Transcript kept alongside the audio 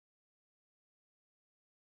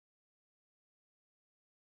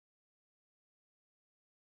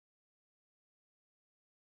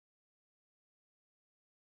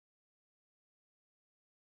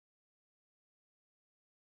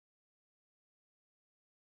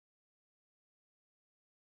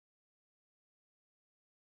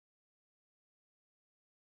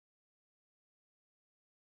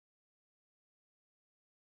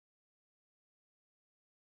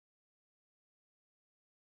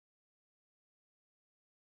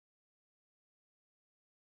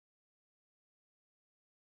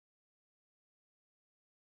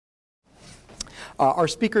Our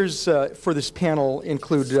speakers for this panel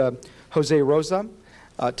include Jose Rosa,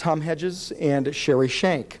 Tom Hedges, and Shari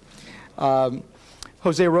Schenk.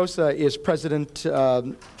 Jose Rosa is president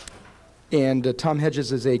and Tom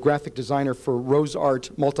Hedges is a graphic designer for Rose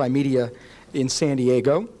Art Multimedia in San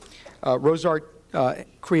Diego. Rose Art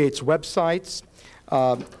creates websites,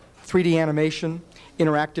 3D animation,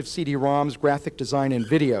 interactive CD-ROMs, graphic design, and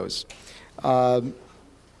videos.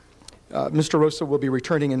 Mr. Rosa will be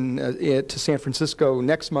returning to San Francisco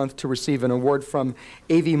next month to receive an award from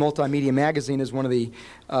AV Multimedia Magazine as one of the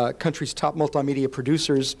country's top multimedia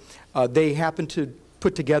producers. They happen to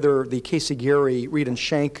put together the Casey Gary, Reed and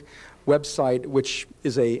Schenk website, which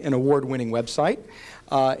is an award-winning website.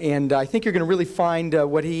 And I think you're going to really find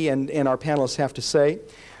what he and our panelists have to say.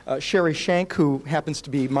 Shari Schenk, who happens to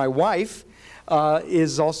be my wife,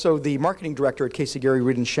 is also the marketing director at Casey Gary,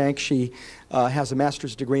 Reed and Schenk. She has a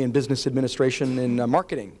master's degree in business administration and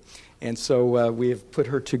marketing. And so we have put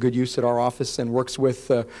her to good use at our office and works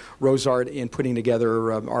with Rose Art in putting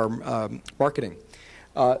together our marketing.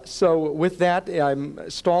 So with that, I'm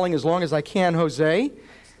stalling as long as I can, Jose.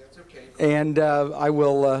 That's okay. And I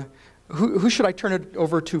will, who should I turn it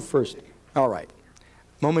over to first? All right.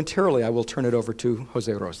 Momentarily, I will turn it over to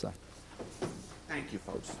Jose Rosa. Thank you,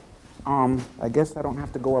 folks. I guess I don't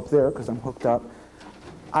have to go up there because I'm hooked up.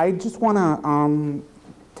 I just want to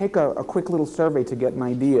take a quick little survey to get an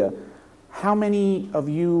idea. How many of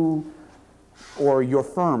you or your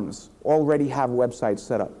firms already have websites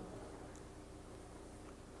set up?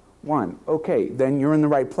 One. Okay, then you're in the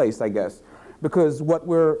right place, I guess. Because what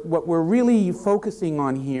we're really focusing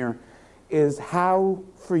on here is how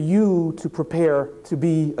for you to prepare to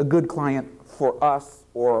be a good client for us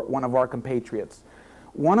or one of our compatriots.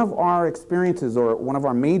 One of our experiences, or one of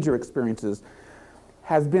our major experiences,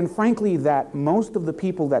 has been, frankly, that most of the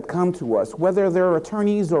people that come to us, whether they're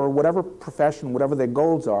attorneys or whatever profession, whatever their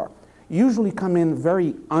goals are, usually come in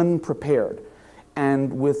very unprepared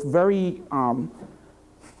and with very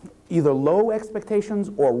either low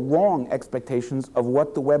expectations or wrong expectations of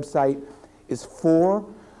what the website is for,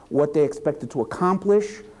 what they expect it to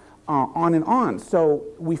accomplish, on and on. So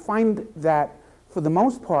we find that for the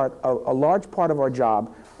most part, a large part of our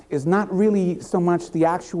job is not really so much the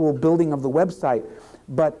actual building of the website,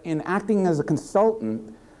 but in acting as a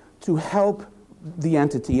consultant to help the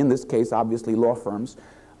entity, in this case obviously law firms,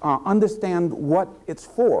 understand what it's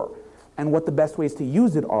for and what the best ways to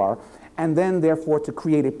use it are, and then therefore to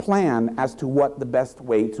create a plan as to what the best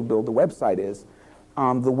way to build a website is.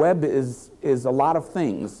 The web is a lot of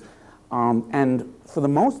things, and for the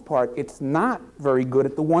most part it's not very good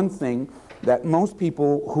at the one thing that most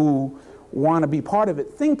people who want to be part of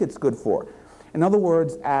it think it's good for. In other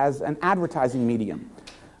words, as an advertising medium.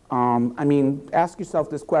 I mean, ask yourself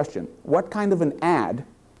this question. What kind of an ad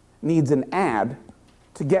needs an ad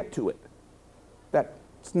to get to it?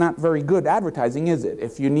 That's not very good advertising, is it?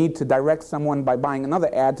 If you need to direct someone by buying another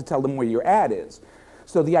ad to tell them where your ad is.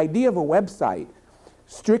 So the idea of a website,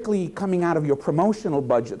 strictly coming out of your promotional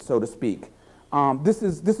budget, so to speak, this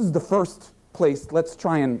is the first place. Let's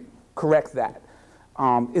try and correct that.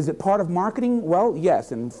 Is it part of marketing? Well,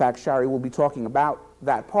 yes. In fact, Shari will be talking about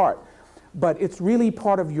that part. But it's really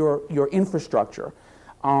part of your infrastructure.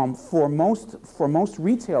 For most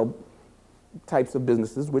retail types of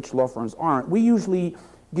businesses, which law firms aren't, we usually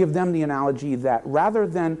give them the analogy that rather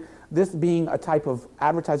than this being a type of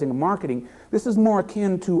advertising and marketing, this is more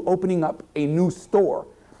akin to opening up a new store.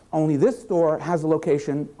 Only this store has a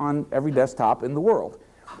location on every desktop in the world.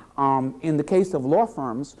 In the case of law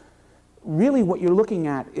firms, really what you're looking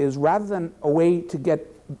at is, rather than a way to get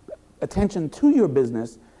attention to your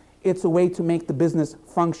business, it's a way to make the business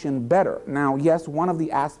function better. Now, yes, one of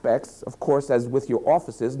the aspects, of course, as with your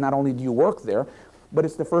offices, not only do you work there, but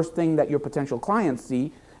it's the first thing that your potential clients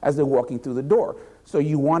see as they're walking through the door. So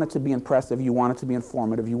you want it to be impressive, you want it to be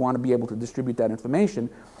informative, you want to be able to distribute that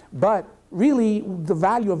information. But really, the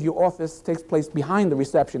value of your office takes place behind the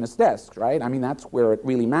receptionist's desk, right? I mean, that's where it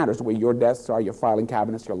really matters, where your desks are, your filing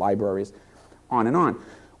cabinets, your libraries, on and on.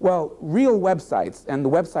 Well, real websites, and the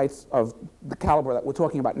websites of the caliber that we're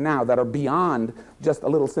talking about now that are beyond just a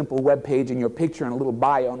little simple web page and your picture and a little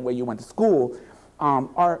bio on where you went to school,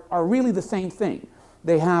 are really the same thing.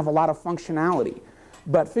 They have a lot of functionality.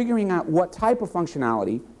 But figuring out what type of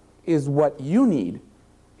functionality is what you need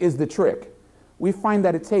is the trick. We find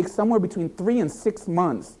that it takes somewhere between 3 and 6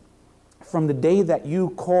 months from the day that you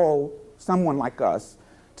call someone like us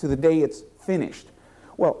to the day it's finished.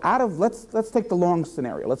 Well, let's take the long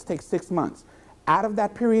scenario. Let's take 6 months. Out of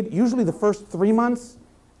that period, usually the first 3 months,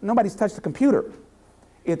 nobody's touched the computer.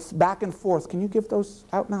 It's back and forth. Can you give those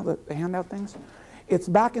out now, the handout things? it's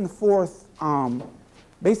back and forth,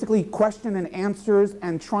 basically question and answers,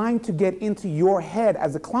 and trying to get into your head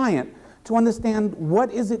as a client to understand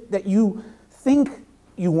what is it that you think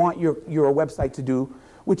you want your website to do,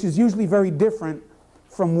 which is usually very different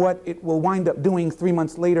from what it will wind up doing 3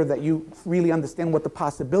 months later, that you really understand what the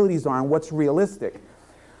possibilities are and what's realistic.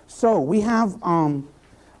 So we have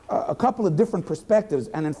a couple of different perspectives,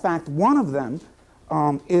 and in fact one of them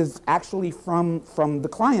is actually from the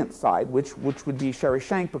client side, which would be Shari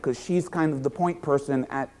Schenk, because she's kind of the point person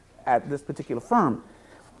at this particular firm.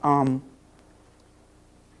 Now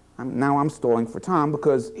I'm stalling for Tom,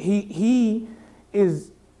 because he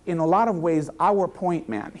is in a lot of ways our point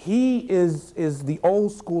man. He is the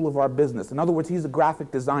old school of our business. In other words, he's a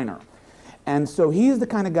graphic designer. And so he's the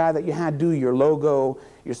kind of guy that you had do your logo,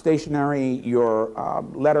 your stationery, your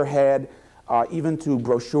letterhead, even to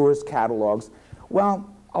brochures, catalogs. Well,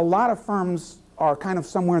 a lot of firms are kind of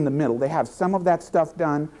somewhere in the middle. They have some of that stuff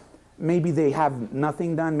done. Maybe they have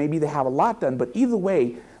nothing done. Maybe they have a lot done. But either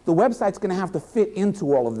way, the website's going to have to fit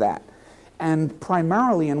into all of that. And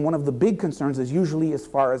primarily, and one of the big concerns is usually as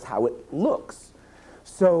far as how it looks.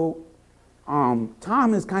 So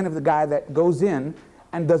Tom is kind of the guy that goes in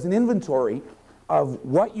and does an inventory of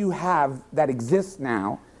what you have that exists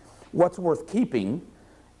now, what's worth keeping,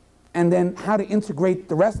 and then how to integrate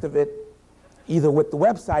the rest of it, either with the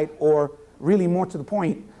website or, really more to the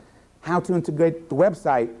point, how to integrate the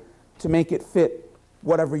website to make it fit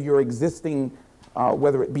whatever your existing,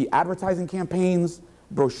 whether it be advertising campaigns,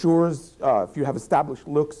 brochures, if you have established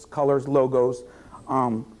looks, colors, logos,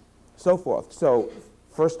 so forth. So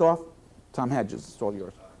first off, Tom Hedges, it's all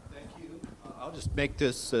yours. Thank you. I'll just make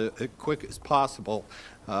this as quick as possible.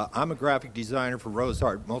 I'm a graphic designer for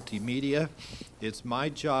Rosa Multimedia. It's my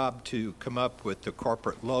job to come up with the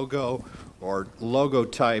corporate logo or logo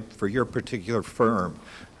type for your particular firm.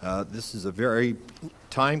 This is a very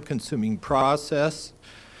time-consuming process.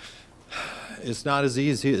 It's not as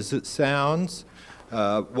easy as it sounds.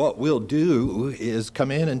 What we'll do is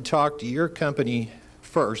come in and talk to your company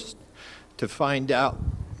first to find out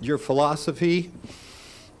your philosophy,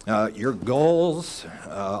 your goals,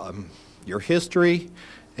 your history,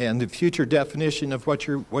 and the future definition of what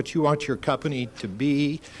you want your company to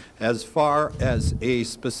be, as far as a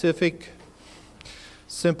specific,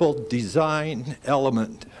 simple design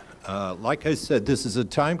element. Like I said, this is a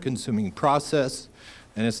time-consuming process,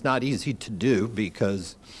 and it's not easy to do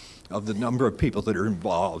because of the number of people that are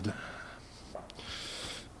involved.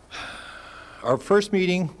 Our first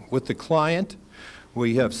meeting with the client,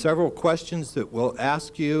 we have several questions that we'll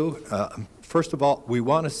ask you. First of all, we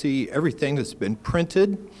want to see everything that's been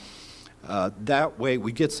printed. That way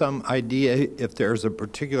we get some idea if there's a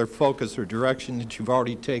particular focus or direction that you've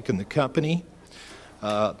already taken the company.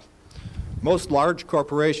 Most large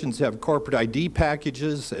corporations have corporate ID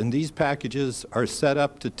packages, and these packages are set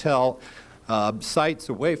up to tell sites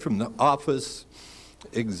away from the office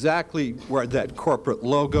exactly where that corporate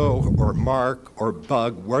logo or mark or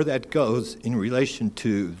bug, where that goes in relation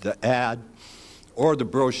to the ad or the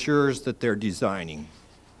brochures that they're designing.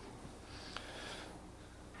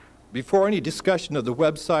 Before any discussion of the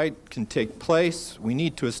website can take place, we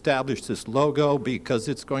need to establish this logo because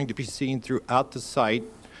it's going to be seen throughout the site.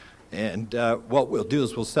 And what we'll do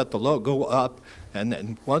is we'll set the logo up, and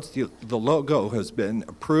then once the logo has been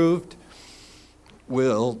approved,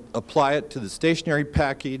 we'll apply it to the stationery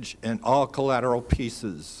package and all collateral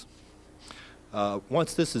pieces.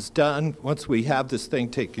 Once this is done, once we have this thing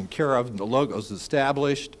taken care of and the logo's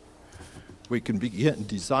established, we can begin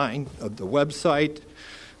design of the website.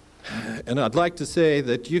 And I'd like to say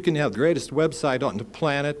that you can have the greatest website on the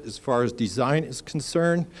planet as far as design is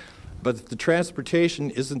concerned, but if the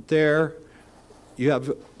transportation isn't there, you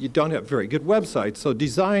don't have a very good website. So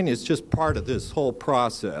design is just part of this whole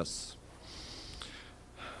process.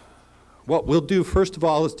 What we'll do first of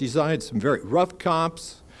all is design some very rough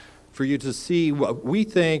comps for you to see what we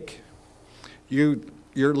think you're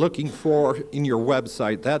looking for in your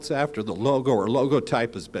website. That's after the logo or logo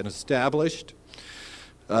type has been established.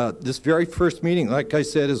 This very first meeting, like I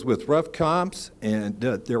said, is with rough comps, and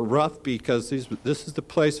they're rough because this is the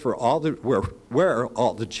place for all where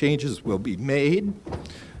all the changes will be made.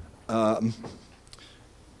 The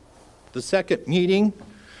second meeting,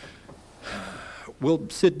 we'll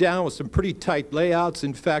sit down with some pretty tight layouts.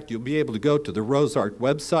 In fact, you'll be able to go to the RoseArt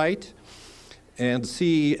website and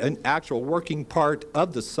see an actual working part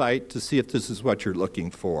of the site to see if this is what you're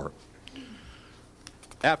looking for.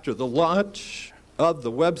 After the launch of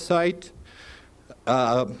the website,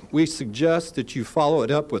 we suggest that you follow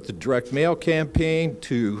it up with a direct mail campaign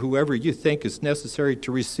to whoever you think is necessary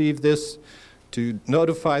to receive this to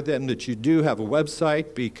notify them that you do have a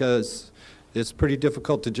website, because it's pretty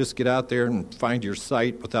difficult to just get out there and find your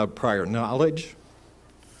site without prior knowledge.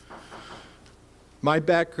 My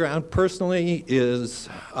background personally is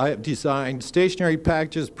I have designed stationery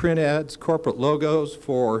packages, print ads, corporate logos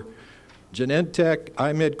for Genentech,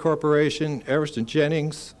 iMed Corporation, Everest &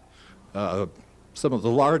 Jennings, some of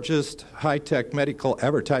the largest high-tech medical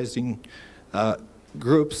advertising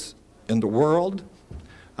groups in the world.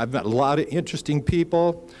 I've met a lot of interesting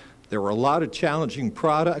people. There were a lot of challenging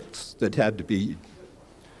products that had to be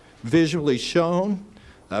visually shown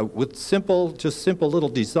with just simple little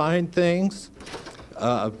design things.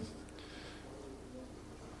 I've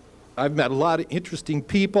met a lot of interesting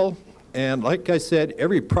people, and like I said,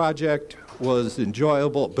 every project was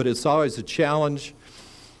enjoyable, but it's always a challenge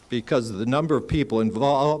because of the number of people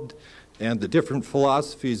involved and the different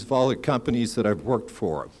philosophies of all the companies that I've worked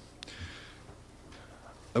for.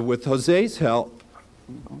 With Jose's help,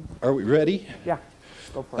 are we ready? Yeah,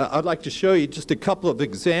 go for it. I'd like to show you just a couple of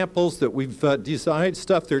examples that we've designed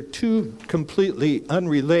stuff. They're two completely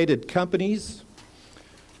unrelated companies.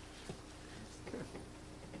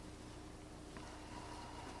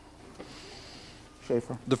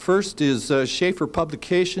 Schaefer. The first is Schaefer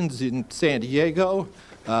Publications in San Diego.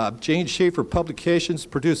 Jane Schaefer Publications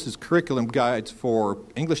produces curriculum guides for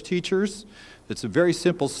English teachers. It's a very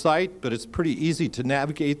simple site, but it's pretty easy to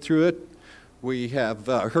navigate through it. We have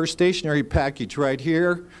her stationery package right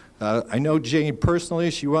here. I know Jane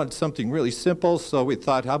personally. She wanted something really simple, so we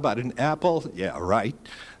thought, how about an apple? Yeah, right.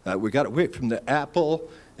 We got away from the apple,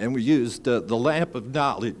 and we used the lamp of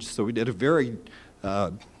knowledge. So we did a very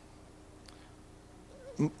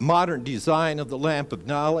modern design of the lamp of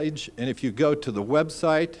knowledge. And if you go to the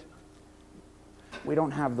website, we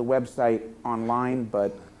don't have the website online,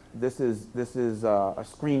 but this is a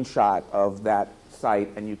screenshot of that site,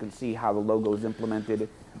 and you can see how the logo is implemented.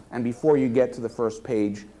 And before you get to the first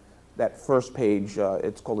page, that first page,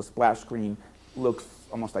 it's called a splash screen, looks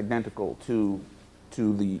almost identical to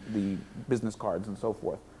the business cards and so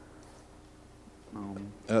forth.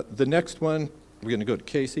 The next one, we're going to go to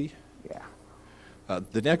Casey. Yeah.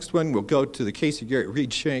 The next one, we'll go to the Casey Garrett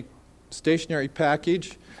Reed Schenk stationery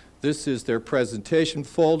package. This is their presentation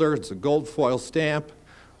folder. It's a gold foil stamp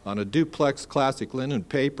on a duplex classic linen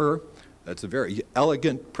paper. It's a very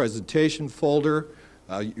elegant presentation folder.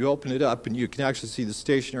 You open it up and you can actually see the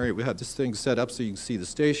stationery. We have this thing set up so you can see the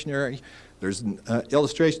stationery. There's an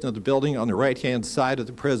illustration of the building on the right-hand side of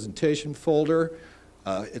the presentation folder.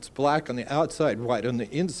 It's black on the outside, white on the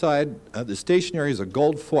inside. The stationery is a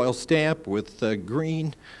gold foil stamp with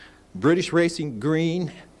green, British Racing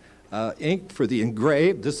green ink for the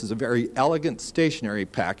engraved. This is a very elegant stationery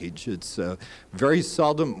package. It's very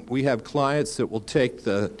seldom we have clients that will take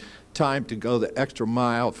the time to go the extra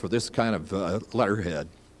mile for this kind of letterhead.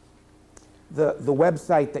 The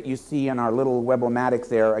website that you see in our little web-o-matics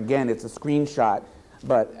there, again, it's a screenshot,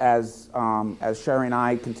 but as Shari and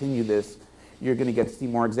I continue this, you're going to get to see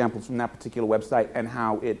more examples from that particular website and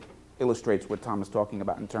how it illustrates what Tom is talking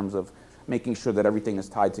about in terms of making sure that everything is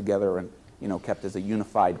tied together and kept as a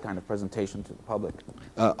unified kind of presentation to the public.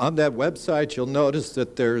 On that website, you'll notice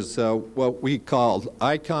that there's what we call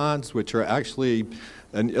icons, which are actually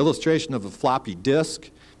an illustration of a floppy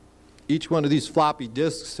disk. Each one of these floppy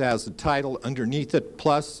disks has a title underneath it,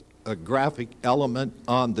 plus a graphic element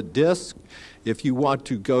on the disk. If you want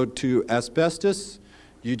to go to asbestos,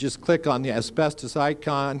 you just click on the asbestos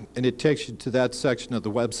icon, and it takes you to that section of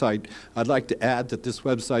the website. I'd like to add that this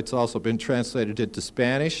website's also been translated into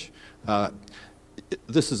Spanish.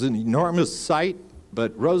 This is an enormous site,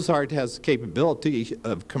 but Rosart has the capability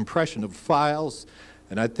of compression of files,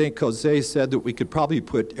 and I think Jose said that we could probably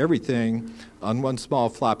put everything on one small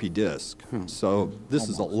floppy disk. So this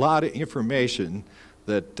is a lot of information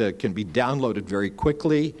that can be downloaded very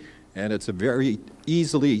quickly, and it's a very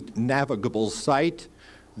easily navigable site.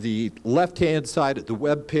 The left-hand side of the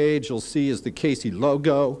web page you'll see is the Casey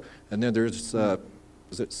logo, and then there's,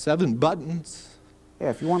 is it 7 buttons? Yeah,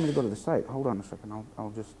 if you want me to go to the site, hold on a second.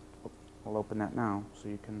 I'll open that now so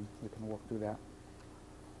you can walk through that.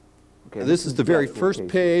 Okay, this is the very first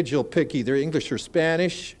page. You'll pick either English or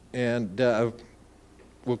Spanish, and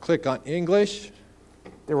we'll click on English.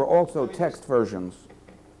 There were also text versions.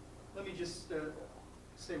 Let me just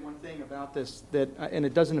say one thing about this, and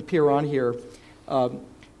it doesn't appear on here.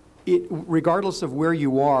 Regardless of where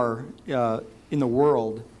you are in the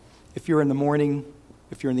world, if you're in the morning,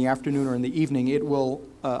 if you're in the afternoon or in the evening, it will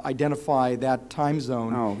identify that time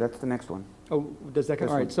zone. Oh, that's the next one. Oh, does that?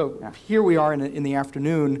 All right. So yeah. Here we are in the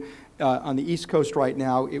afternoon on the East Coast right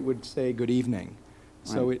now. It would say good evening.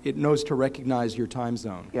 So it knows to recognize your time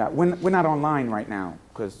zone. Yeah, we're not online right now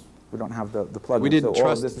because we don't have the plugin. We didn't so trust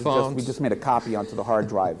all of this phones. we just made a copy onto the hard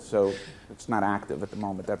drive, so it's not active at the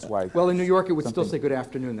moment. That's why. Well, in New York, it would still say good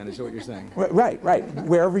afternoon then, is what you're saying. Right.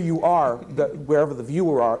 Wherever you are, wherever the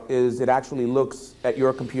viewer is, it actually looks at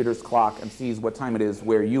your computer's clock and sees what time it is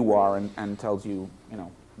where you are and tells you,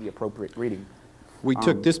 the appropriate reading. We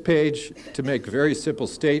took this page to make a very simple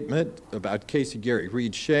statement about Casey Gary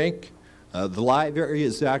Reed Schenk. The live area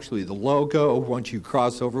is actually the logo. Once you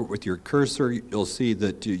cross over with your cursor, you'll see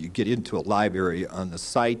that you get into a live area on the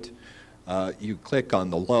site. You click on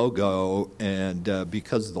the logo, and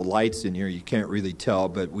because of the lights in here, you can't really tell,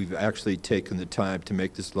 but we've actually taken the time to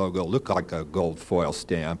make this logo look like a gold foil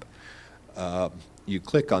stamp. You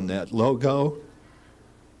click on that logo,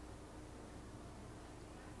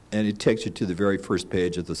 and it takes you to the very first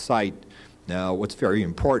page of the site. Now, what's very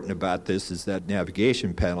important about this is that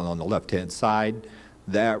navigation panel on the left-hand side,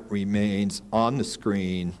 that remains on the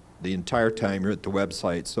screen the entire time you're at the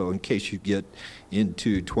website. So in case you get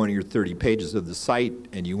into 20 or 30 pages of the site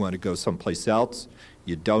and you want to go someplace else,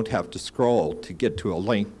 you don't have to scroll to get to a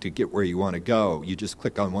link to get where you want to go. You just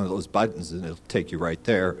click on one of those buttons and it'll take you right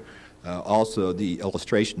there. Also, the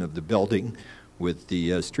illustration of the building with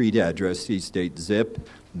the street address, C-State zip,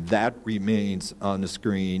 that remains on the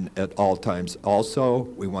screen at all times. Also,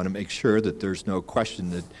 we want to make sure that there's no question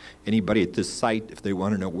that anybody at this site, if they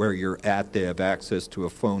want to know where you're at, they have access to a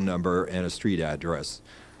phone number and a street address.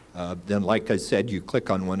 Then, like I said, you click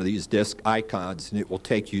on one of these disk icons and it will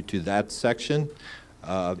take you to that section.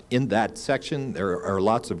 In that section, there are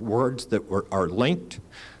lots of words that are linked.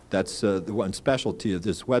 That's the one specialty of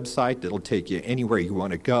this website. It'll take you anywhere you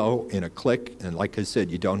want to go in a click, and like I said,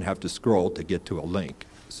 you don't have to scroll to get to a link.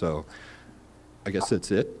 So I guess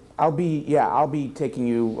that's it. I'll be taking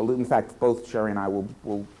you, in fact, both Shari and I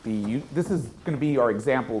will be, this is going to be our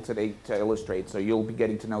example today to illustrate, so you'll be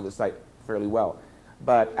getting to know the site fairly well.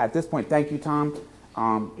 But at this point, thank you,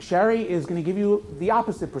 Tom. Shari is going to give you the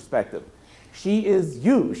opposite perspective. She is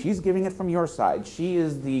you. She's giving it from your side. She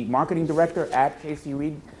is the marketing director at Casey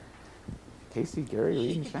Gary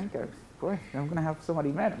Reed and Schenk. Boy, I'm going to have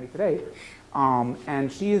somebody mad at me today. And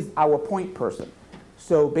she is our point person.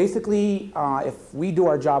 So basically, if we do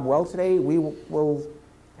our job well today, we will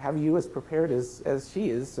have you as prepared as she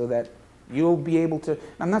is so that you'll be able to.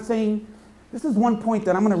 I'm not saying, this is one point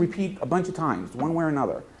that I'm going to repeat a bunch of times, one way or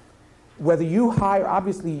another. Whether you hire,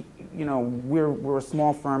 obviously, we're a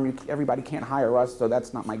small firm. Everybody can't hire us, so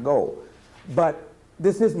that's not my goal. But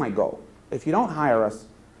this is my goal. If you don't hire us,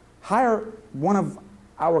 hire one of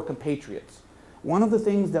our compatriots. One of the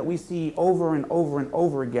things that we see over and over and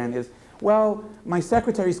over again is, well, my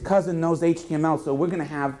secretary's cousin knows HTML, so we're going to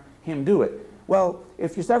have him do it. Well,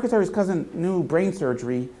 if your secretary's cousin knew brain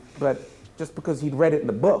surgery, but just because he'd read it in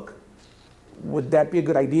the book, would that be a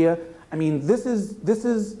good idea? I mean, this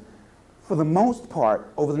is for the most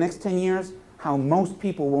part, over the next 10 years, how most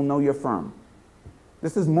people will know your firm.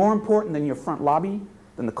 This is more important than your front lobby,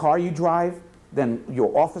 than the car you drive, than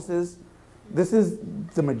your offices. This is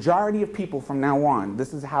the majority of people from now on.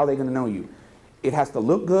 This is how they're going to know you. It has to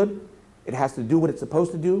look good. It has to do what it's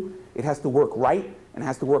supposed to do. It has to work right, and it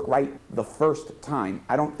has to work right the first time.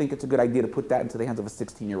 I don't think it's a good idea to put that into the hands of a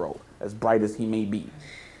 16-year-old, as bright as he may be.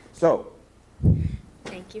 So.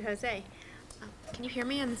 Thank you, Jose. Can you hear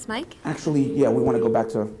me on this mic? Actually, yeah, we want to go back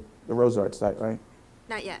to the Rosa site, right?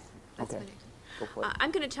 Not yet. That's okay. Go for it.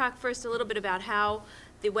 I'm going to talk first a little bit about how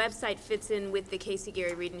the website fits in with the Casey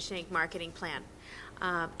Gary Reed and Schenk marketing plan.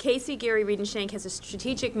 Casey Gary Reed and Schenk has a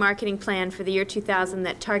strategic marketing plan for the year 2000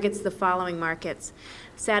 that targets the following markets: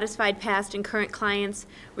 satisfied past and current clients,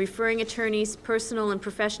 referring attorneys, personal and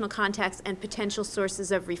professional contacts, and potential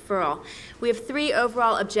sources of referral. We have 3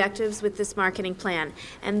 overall objectives with this marketing plan,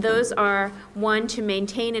 and those are: 1, to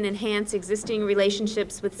maintain and enhance existing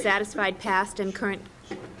relationships with satisfied past and current.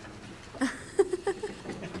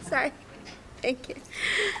 Sorry. Thank you.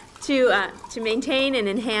 To maintain and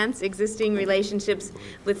enhance existing relationships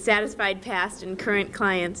with satisfied past and current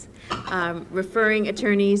clients, referring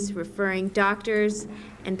attorneys, referring doctors,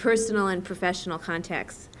 and personal and professional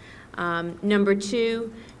contacts. Number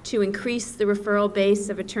 2, to increase the referral base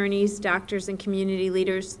of attorneys, doctors, and community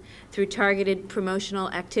leaders through targeted promotional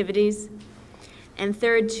activities. And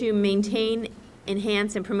 3rd, to maintain,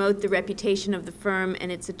 enhance, and promote the reputation of the firm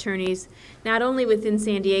and its attorneys, not only within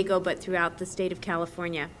San Diego, but throughout the state of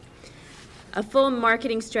California. A full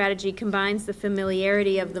marketing strategy combines the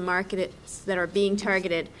familiarity of the markets that are being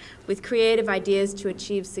targeted with creative ideas to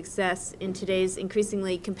achieve success in today's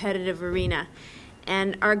increasingly competitive arena.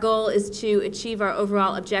 And our goal is to achieve our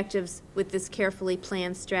overall objectives with this carefully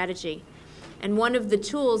planned strategy. And one of the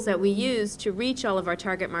tools that we use to reach all of our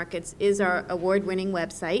target markets is our award-winning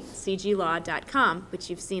website, cglaw.com,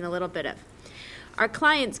 which you've seen a little bit of. Our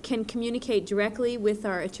clients can communicate directly with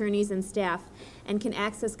our attorneys and staff and can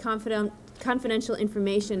access confidential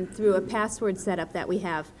information through a password setup that we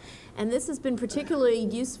have. And this has been particularly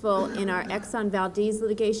useful in our Exxon Valdez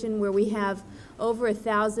litigation, where we have over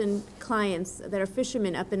 1,000 clients that are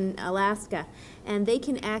fishermen up in Alaska, and they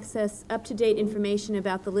can access up-to-date information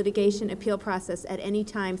about the litigation appeal process at any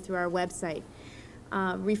time through our website.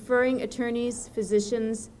 Referring attorneys,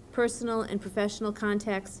 physicians, personal and professional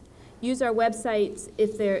contacts use our websites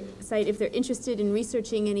if they're interested in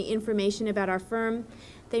researching any information about our firm.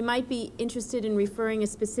 They might be interested in referring a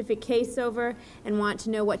specific case over and want to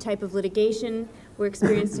know what type of litigation we're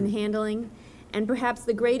experienced in handling. And perhaps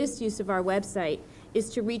the greatest use of our website is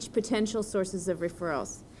to reach potential sources of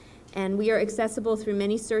referrals. And we are accessible through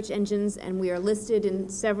many search engines, and we are listed in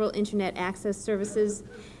several internet access services.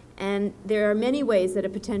 And there are many ways that a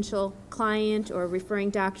potential client or referring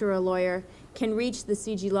doctor or lawyer can reach the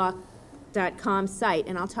cglaw.com site,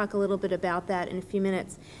 and I'll talk a little bit about that in a few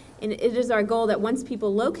minutes. And it is our goal that once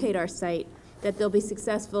people locate our site, that they'll be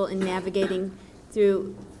successful in navigating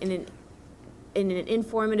through in an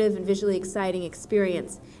informative and visually exciting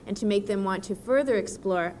experience, and to make them want to further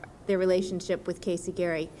explore their relationship with Casey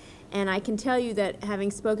Gary. And I can tell you that,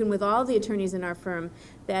 having spoken with all the attorneys in our firm,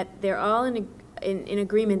 that they're all in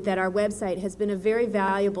agreement that our website has been a very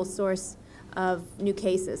valuable source of new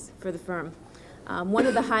cases for the firm. One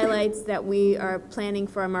of the highlights that we are planning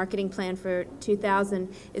for our marketing plan for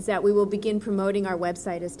 2000 is that we will begin promoting our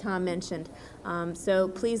website, as Tom mentioned. So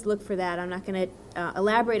please look for that. I'm not going to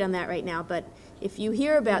elaborate on that right now, but if you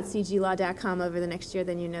hear about cglaw.com over the next year,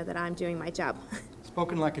 then you know that I'm doing my job.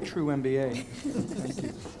 Spoken like a true MBA. Thank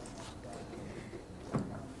you.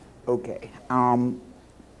 Okay.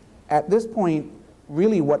 At this point,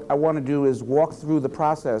 really what I want to do is walk through the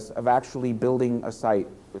process of actually building a site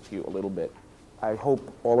with you a little bit. I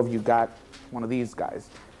hope all of you got one of these guys.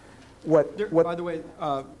 By the way,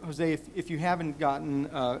 Jose, if you haven't gotten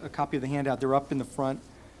a copy of the handout, they're up in the front.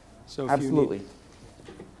 So if absolutely.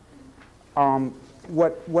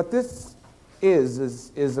 What this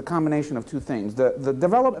is a combination of two things. The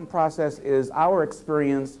development process is our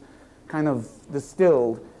experience kind of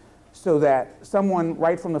distilled so that someone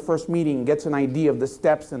right from the first meeting gets an idea of the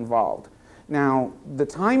steps involved. Now, the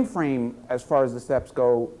time frame as far as the steps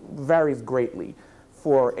go varies greatly.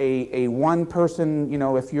 For a one person, you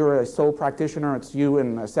know, if you're a sole practitioner, it's you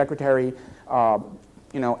and a secretary,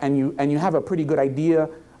 you know, and you have a pretty good idea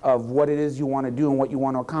of what it is you want to do and what you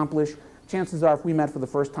want to accomplish, chances are if we met for the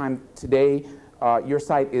first time today, your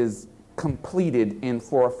site is completed in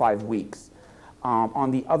 4 or 5 weeks.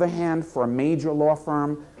 On the other hand, for a major law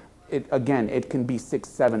firm, it can be 6,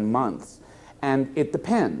 7 months. And it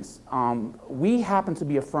depends. We happen to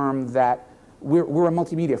be a firm that we're a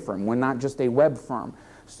multimedia firm. We're not just a web firm.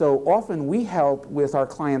 So often we help with our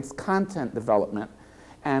clients' content development.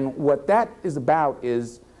 And what that is about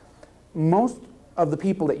is most of the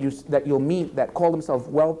people that you'll meet that call themselves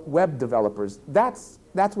web developers, that's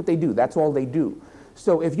what they do. That's all they do.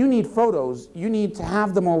 So if you need photos, you need to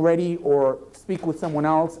have them already or speak with someone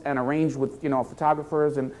else and arrange with, you know,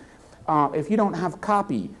 photographers. And if you don't have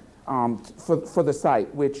copy, for the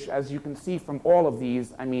site, which, as you can see from all of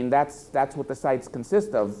these, I mean, that's what the sites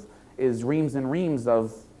consist of, is reams and reams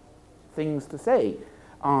of things to say.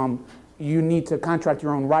 You need to contract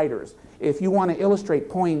your own writers. If you want to illustrate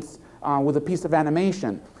points with a piece of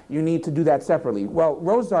animation, you need to do that separately. Well,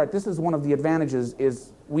 RoseArt, this is one of the advantages,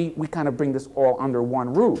 is we kind of bring this all under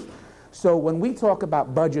one roof. So when we talk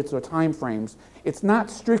about budgets or time frames, it's not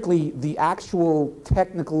strictly the actual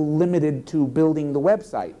technical limited to building the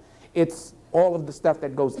website. It's all of the stuff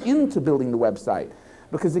that goes into building the website.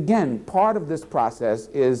 Because again, part of this process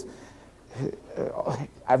is,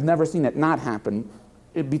 I've never seen it not happen.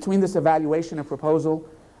 Between this evaluation and proposal,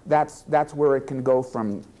 that's where it can go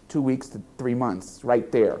from 2 weeks to 3 months, right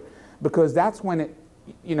there. Because that's when it,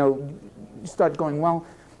 you know, you start going, well,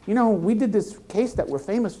 you know, we did this case that we're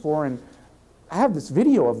famous for, and I have this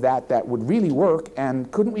video of that would really work, and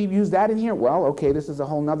couldn't we use that in here? Well, okay, this is a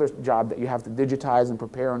whole nother job that you have to digitize and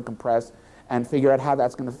prepare and compress and figure out how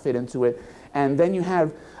that's going to fit into it. And then you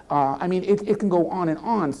have, I mean, it can go on and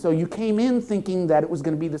on. So you came in thinking that it was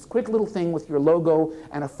going to be this quick little thing with your logo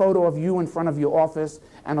and a photo of you in front of your office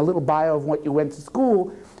and a little bio of what you went to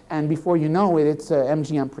school, and before you know it, it's a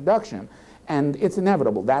MGM production. And it's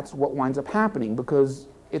inevitable. That's what winds up happening, because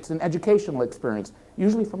it's an educational experience,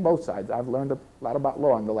 usually from both sides. I've learned a lot about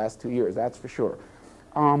law in the last 2 years, that's for sure.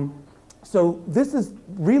 So this is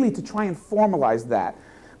really to try and formalize that,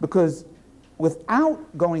 because without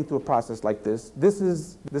going through a process like this, this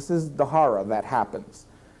is the horror that happens.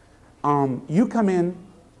 You come in,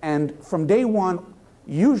 and from day one,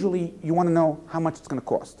 usually you want to know how much it's going to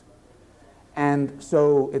cost. And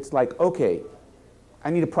so it's like, okay,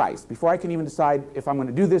 I need a price. Before I can even decide if I'm going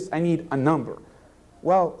to do this, I need a number.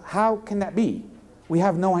 Well, how can that be? We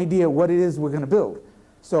have no idea what it is we're going to build.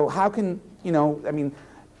 So how can, you know, I mean,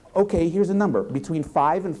 okay, here's a number, between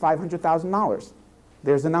 $500,000 and $500,000.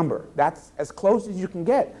 There's a number. That's as close as you can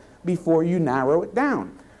get before you narrow it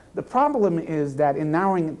down. The problem is that in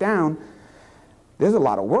narrowing it down, there's a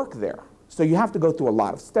lot of work there. So you have to go through a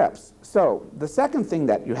lot of steps. So the second thing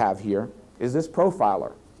that you have here is this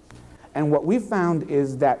profiler. And what we've found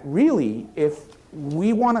is that really, if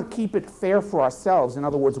we want to keep it fair for ourselves, in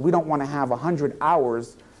other words, we don't want to have 100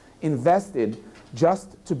 hours invested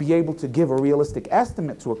just to be able to give a realistic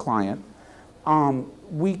estimate to a client,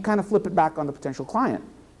 we kind of flip it back on the potential client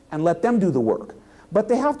and let them do the work. But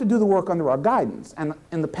they have to do the work under our guidance. And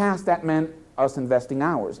in the past, that meant us investing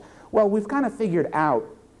hours. Well, we've kind of figured out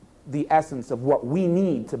the essence of what we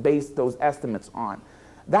need to base those estimates on.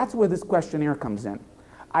 That's where this questionnaire comes in.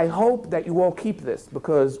 I hope that you all keep this,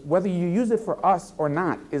 because whether you use it for us or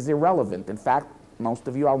not is irrelevant. In fact, most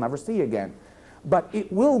of you I'll never see again. But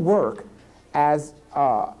it will work as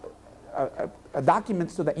a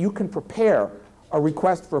document so that you can prepare a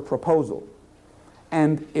request for a proposal.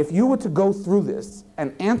 And if you were to go through this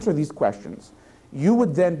and answer these questions, you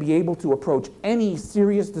would then be able to approach any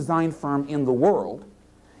serious design firm in the world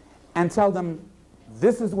and tell them,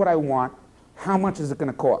 this is what I want, how much is it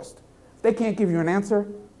going to cost? If they can't give you an answer,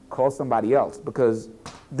 call somebody else, because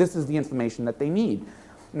this is the information that they need.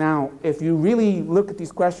 Now, if you really look at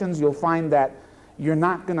these questions, you'll find that you're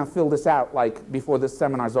not going to fill this out like before this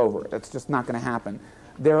seminar's over. That's just not going to happen.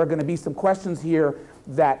 There are going to be some questions here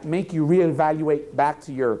that make you reevaluate back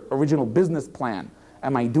to your original business plan.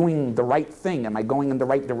 Am I doing the right thing? Am I going in the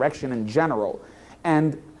right direction in general?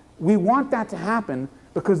 And we want that to happen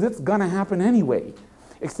because it's going to happen anyway.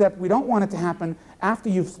 Except we don't want it to happen after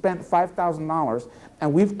you've spent $5,000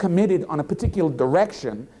 and we've committed on a particular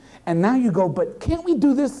direction, and now you go, but can't we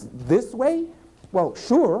do this way? Well,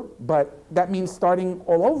 sure, but that means starting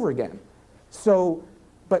all over again. So,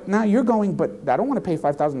 but now you're going, but I don't want to pay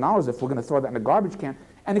 $5,000 if we're going to throw that in a garbage can,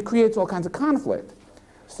 and it creates all kinds of conflict.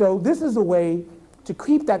 So this is a way to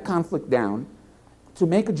keep that conflict down, to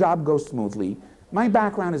make a job go smoothly. My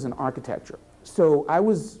background is in architecture, so I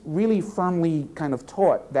was really firmly kind of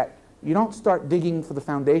taught that you don't start digging for the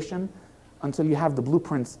foundation until you have the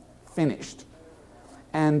blueprints finished.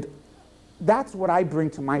 And that's what I bring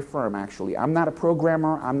to my firm, actually. I'm not a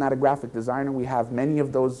programmer, I'm not a graphic designer. We have many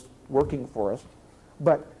of those working for us.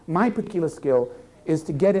 But my particular skill is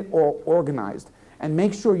to get it all organized and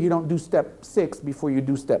make sure you don't do step 6 before you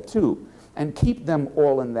do step 2, and keep them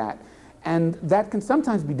all in that. And that can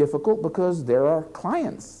sometimes be difficult because there are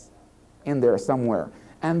clients in there somewhere,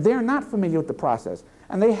 and they're not familiar with the process.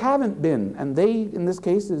 And they haven't been, and they, in this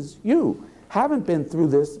case, is you, haven't been through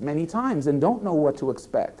this many times and don't know what to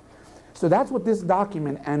expect. So that's what this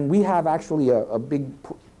document, and we have actually a big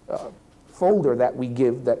folder that we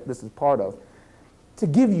give that this is part of, to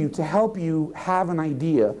give you, to help you have an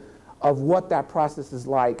idea of what that process is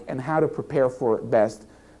like and how to prepare for it best,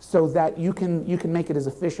 so that you can make it as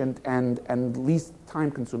efficient and least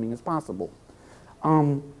time consuming as possible.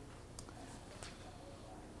 I'm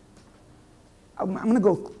going to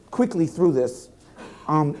go quickly through this.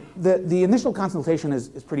 The initial consultation is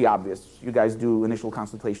pretty obvious. You guys do initial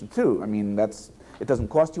consultation too. I mean, it doesn't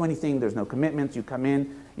cost you anything. There's no commitments. You come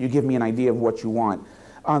in, you give me an idea of what you want.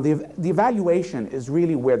 The evaluation is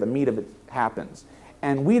really where the meat of it happens.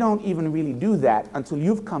 And we don't even really do that until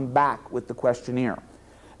you've come back with the questionnaire.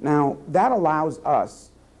 Now, that allows us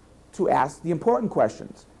to ask the important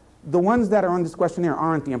questions. The ones that are on this questionnaire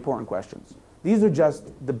aren't the important questions. These are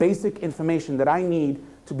just the basic information that I need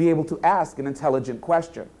to be able to ask an intelligent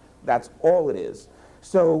question. That's all it is.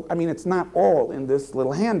 So, I mean, it's not all in this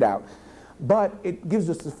little handout, but it gives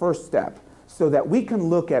us the first step so that we can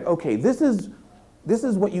look at, okay, this is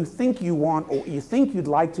what you think you want or you think you'd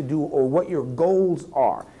like to do or what your goals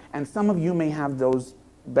are. And some of you may have those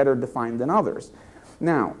better defined than others.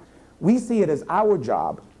 Now, we see it as our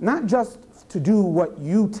job, not just to do what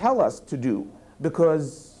you tell us to do,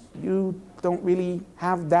 because you don't really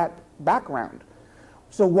have that background.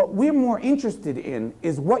 So what we're more interested in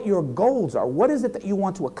is what your goals are. What is it that you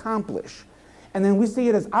want to accomplish? And then we see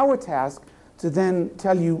it as our task to then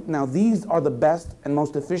tell you, now these are the best and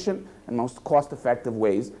most efficient and most cost-effective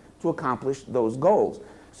ways to accomplish those goals.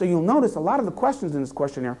 So you'll notice a lot of the questions in this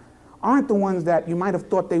questionnaire aren't the ones that you might have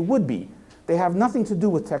thought they would be. They have nothing to do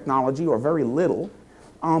with technology, or very little.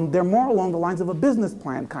 They're more along the lines of a business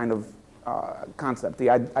plan kind of concept, the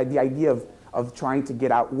idea of trying to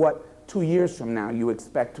get out what 2 years from now you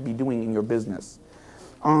expect to be doing in your business.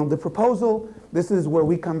 The proposal, this is where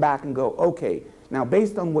we come back and go, okay, now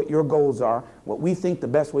based on what your goals are, what we think the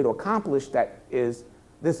best way to accomplish that is,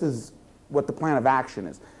 this is what the plan of action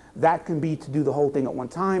is. That can be to do the whole thing at one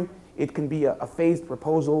time. It can be a phased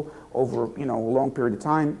proposal over, a long period of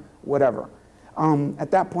time, whatever. At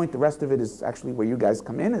that point, the rest of it is actually where you guys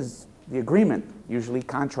come in, is the agreement, usually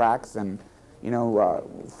contracts and,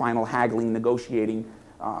 final haggling, negotiating.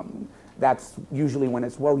 That's usually when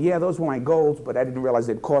it's, well, yeah, those were my goals, but I didn't realize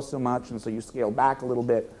they'd cost so much, and so you scale back a little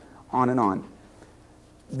bit, on and on.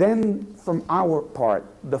 Then, from our part,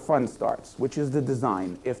 the fun starts, which is the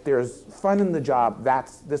design. If there's fun in the job,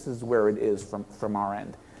 this is where it is from our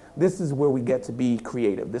end. This is where we get to be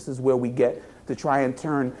creative. This is where we get to try and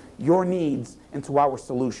turn your needs into our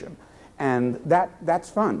solution. And that's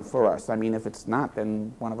fun for us. I mean, if it's not,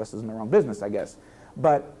 then one of us is in the wrong business, I guess.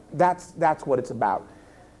 But that's what it's about.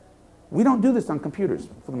 We don't do this on computers,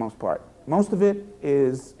 for the most part. Most of it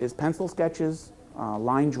is pencil sketches,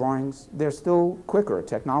 line drawings. They're still quicker.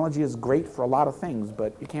 Technology is great for a lot of things,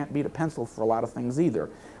 but you can't beat a pencil for a lot of things either.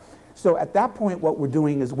 So at that point, what we're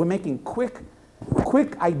doing is we're making quick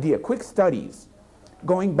studies,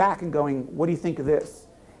 going back and going, what do you think of this?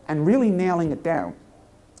 And really nailing it down.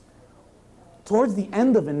 Towards the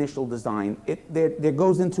end of initial design, there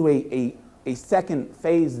goes into a second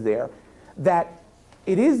phase there that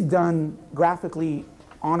it is done graphically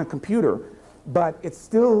on a computer, but it's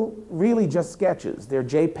still really just sketches. They're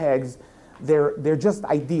JPEGs, they're just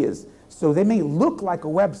ideas. So they may look like a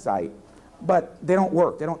website, but they don't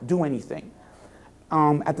work, they don't do anything.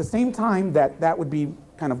 At the same time that would be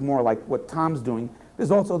kind of more like what Tom's doing, there's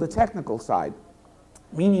also the technical side,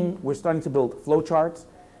 meaning we're starting to build flowcharts,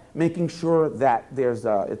 making sure that there's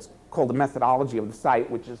it's called the methodology of the site,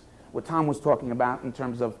 which is what Tom was talking about in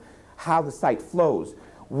terms of how the site flows,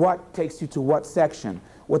 what takes you to what section,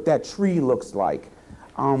 what that tree looks like.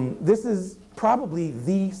 This is probably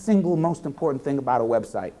the single most important thing about a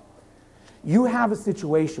website. You have a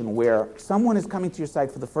situation where someone is coming to your site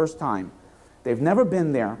for the first time, they've never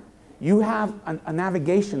been there, you have a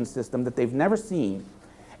navigation system that they've never seen,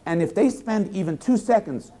 and if they spend even 2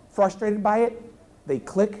 seconds frustrated by it, they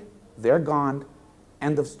click, they're gone,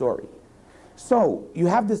 end of story. So you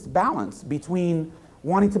have this balance between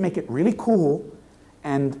wanting to make it really cool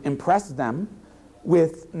and impress them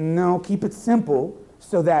with, no, keep it simple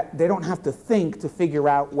so that they don't have to think to figure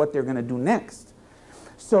out what they're going to do next.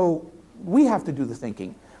 So we have to do the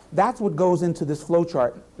thinking. That's what goes into this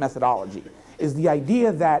flowchart methodology, is the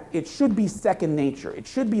idea that it should be second nature. It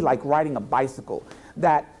should be like riding a bicycle,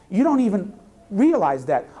 that you don't even realize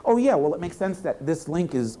that, oh yeah, well, it makes sense that this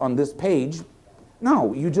link is on this page.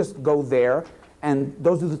 No, you just go there, and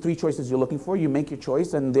those are the 3 choices you're looking for. You make your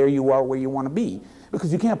choice, and there you are where you want to be.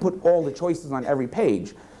 Because you can't put all the choices on every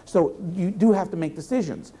page. So you do have to make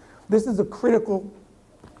decisions. This is a critical,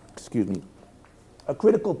 a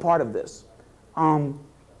critical part of this.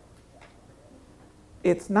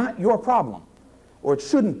 It's not your problem, or it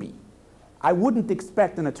shouldn't be. I wouldn't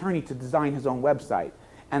expect an attorney to design his own website,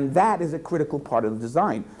 and that is a critical part of the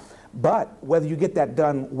design. But whether you get that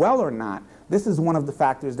done well or not, this is one of the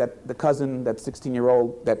factors that the cousin, that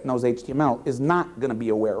 16-year-old that knows HTML, is not going to be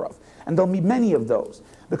aware of. And there'll be many of those,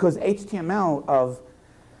 because HTML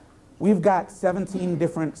we've got 17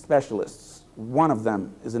 different specialists. One of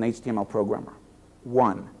them is an HTML programmer.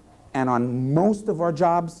 One. And on most of our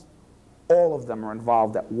jobs, all of them are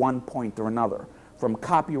involved at one point or another, from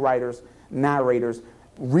copywriters, narrators,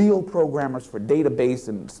 real programmers for database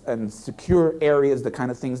and secure areas, the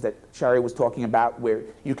kind of things that Shari was talking about, where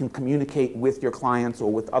you can communicate with your clients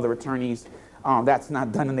or with other attorneys. That's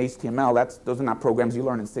not done in HTML. Those are not programs you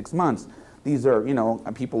learn in 6 months. These are,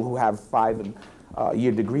 people who have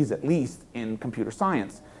 5-year degrees at least in computer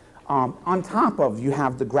science. On top of, you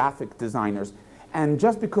have the graphic designers. And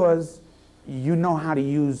just because you know how to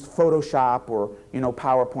use Photoshop or,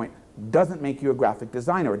 PowerPoint doesn't make you a graphic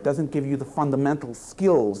designer. It doesn't give you the fundamental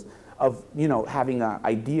skills of, having an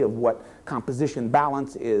idea of what composition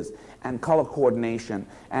balance is and color coordination.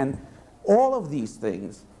 And all of these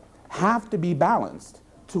things have to be balanced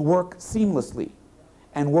to work seamlessly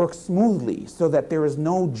and work smoothly, so that there is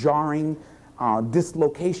no jarring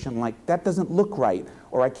dislocation, like that doesn't look right,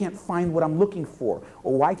 or I can't find what I'm looking for,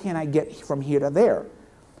 or why can't I get from here to there.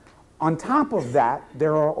 On top of that,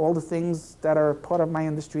 there are all the things that are part of my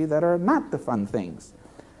industry that are not the fun things.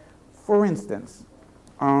 For instance,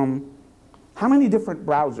 how many different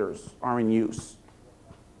browsers are in use?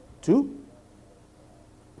 2?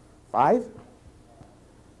 5?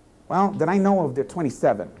 Well, that I know of, there are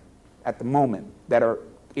 27 at the moment that are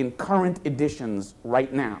in current editions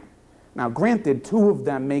right now. Now, granted, 2 of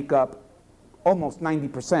them make up almost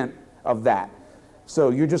 90% of that. So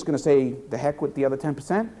you're just going to say, the heck with the other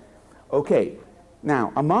 10%? Okay.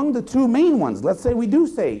 Now, among the 2 main ones, let's say we do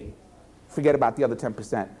say, forget about the other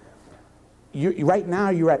 10%. Right now,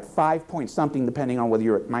 you're at 5 point something, depending on whether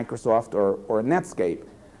you're at Microsoft or Netscape.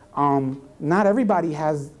 Not everybody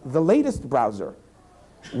has the latest browser.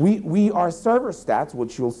 Our server stats,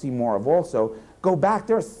 which you'll see more of also, go back.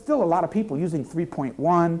 There are still a lot of people using 3.1,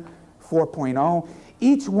 4.0.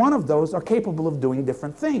 Each one of those are capable of doing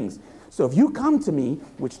different things. So if you come to me,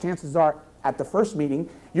 which chances are at the first meeting,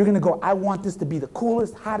 you're going to go, I want this to be the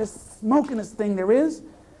coolest, hottest, smokingest thing there is,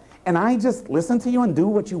 and I just listen to you and do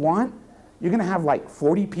what you want, you're going to have like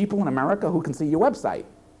 40 people in America who can see your website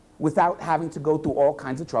without having to go through all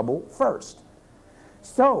kinds of trouble first.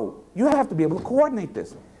 So you have to be able to coordinate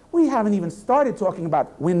this. We haven't even started talking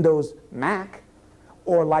about Windows, Mac,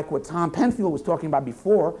 or like what Tom Penfield was talking about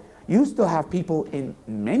before. You still have people in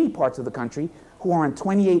many parts of the country who are on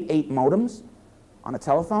 28.8 modems on a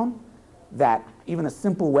telephone, that even a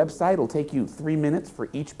simple website will take you 3 minutes for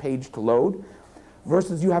each page to load,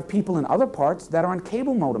 versus you have people in other parts that are on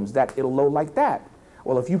cable modems that it'll load like that.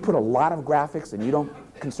 Well, if you put a lot of graphics and you don't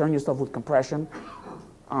concern yourself with compression,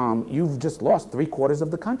 you've just lost 3/4 of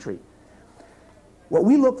the country. What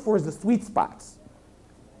we look for is the sweet spots.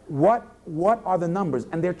 What are the numbers?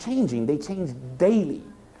 And they're changing. They change daily.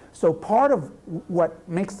 So part of what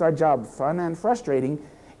makes our job fun and frustrating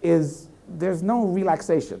is there's no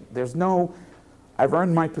relaxation. There's no, I've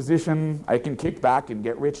earned my position, I can kick back and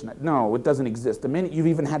get rich. No, it doesn't exist. The minute you've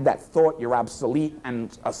even had that thought, you're obsolete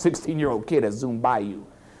and a 16-year-old kid has zoomed by you.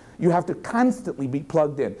 You have to constantly be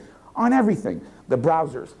plugged in on everything. The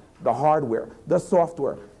browsers, the hardware, the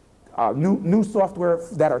software, new software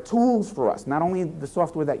that are tools for us. Not only the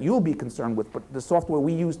software that you'll be concerned with, but the software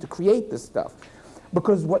we use to create this stuff.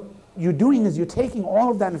 Because what you're doing is you're taking all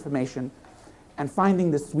of that information and finding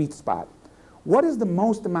the sweet spot. What is the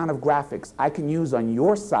most amount of graphics I can use on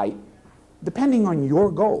your site, depending on your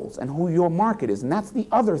goals and who your market is? And that's the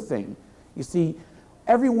other thing. You see,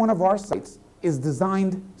 every one of our sites is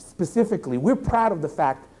designed specifically. We're proud of the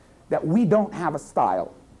fact that we don't have a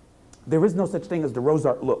style. There is no such thing as the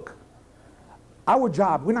Rosa look. Our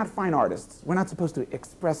job, we're not fine artists. We're not supposed to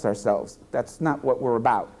express ourselves. That's not what we're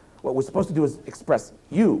about. What we're supposed to do is express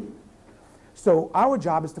you. So our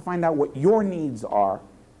job is to find out what your needs are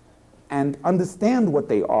and understand what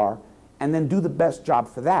they are, and then do the best job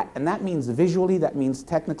for that. And that means visually, that means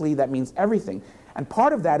technically, that means everything. And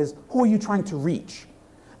part of that is, who are you trying to reach?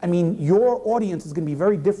 I mean, your audience is going to be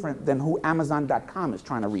very different than who Amazon.com is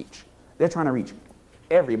trying to reach. They're trying to reach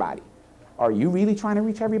everybody. Are you really trying to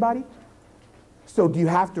reach everybody? So do you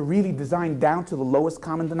have to really design down to the lowest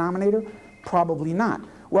common denominator? Probably not.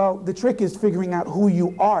 Well, the trick is figuring out who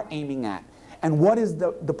you are aiming at, and what is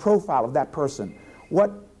the profile of that person.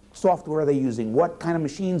 What software are they using? What kind of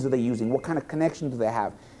machines are they using? What kind of connection do they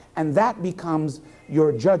have? And that becomes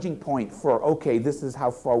your judging point for, okay, this is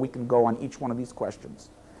how far we can go on each one of these questions.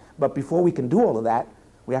 But before we can do all of that,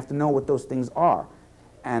 we have to know what those things are.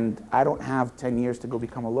 And I don't have 10 years to go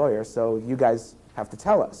become a lawyer, so you guys have to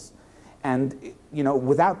tell us. And you know,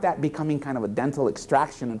 without that becoming kind of a dental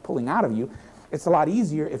extraction and pulling out of you, it's a lot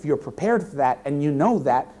easier if you're prepared for that and you know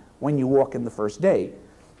that when you walk in the first day.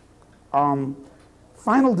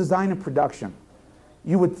 Final design and production.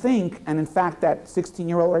 You would think, and in fact that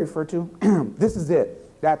 16-year-old I referred to, this is it.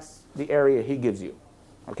 That's the area he gives you.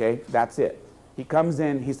 Okay, that's it. He comes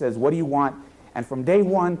in, he says, what do you want? And from day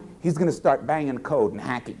one, he's going to start banging code and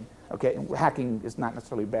hacking. Okay, hacking is not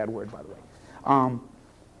necessarily a bad word, by the way.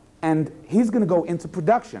 And he's going to go into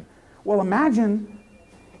production. Well, imagine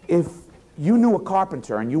if you knew a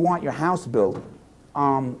carpenter and you want your house built,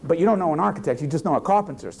 but you don't know an architect, you just know a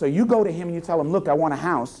carpenter. So you go to him and you tell him, look, I want a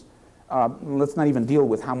house. Let's not even deal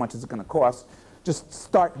with how much it's going to cost. Just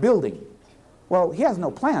start building. Well, he has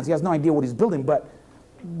no plans. He has no idea what he's building, but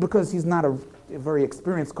because he's not a very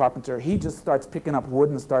experienced carpenter, he just starts picking up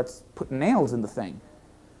wood and starts putting nails in the thing.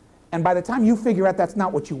 And by the time you figure out that's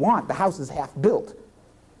not what you want, the house is half built.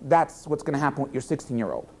 That's what's going to happen with your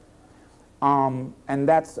 16-year-old. And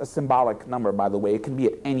that's a symbolic number, by the way. It can be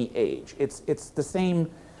at any age. It's the same.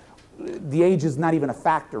 The age is not even a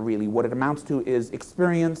factor, really. What it amounts to is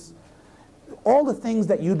experience. All the things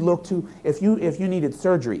that you'd look to if you needed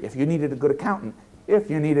surgery, if you needed a good accountant, if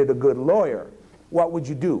you needed a good lawyer, what would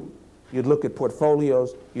you do? You'd look at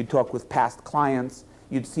portfolios. You'd talk with past clients.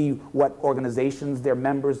 You'd see what organizations they're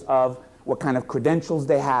members of, what kind of credentials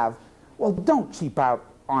they have. Well, don't cheap out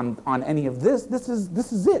on any of this. This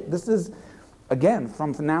is it. This is, again,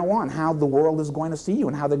 from now on, how the world is going to see you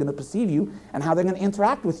and how they're going to perceive you and how they're going to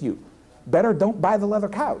interact with you. Better don't buy the leather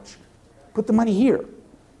couch. Put the money here.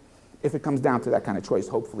 If it comes down to that kind of choice,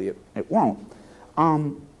 hopefully it won't.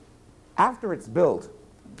 After it's built,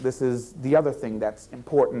 this is the other thing that's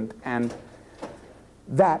important and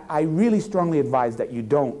that I really strongly advise that you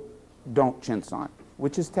don't chintz on,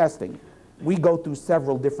 which is testing. We go through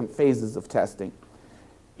several different phases of testing.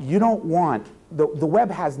 You don't want, the web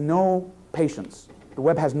has no patience. The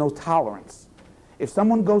web has no tolerance. If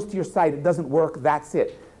someone goes to your site, it doesn't work, that's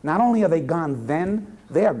it. Not only are they gone then,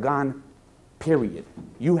 they are gone, period.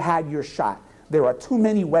 You had your shot. There are too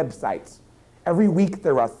many websites. Every week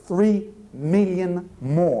there are 3 million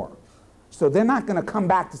more. So they're not going to come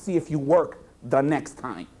back to see if you work the next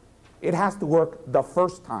time. It has to work the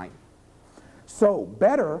first time. So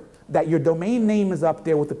better that your domain name is up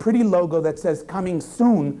there with a pretty logo that says coming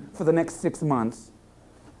soon for the next 6 months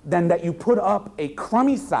than that you put up a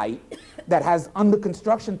crummy site that has under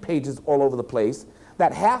construction pages all over the place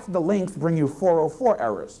that half the links bring you 404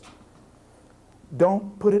 errors.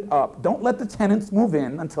 Don't put it up. Don't let the tenants move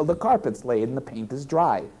in until the carpet's laid and the paint is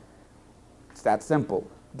dry. It's that simple.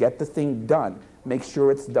 Get the thing done. Make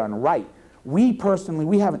sure it's done right. We personally,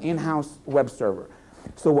 we have an in-house web server.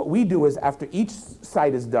 So what we do is after each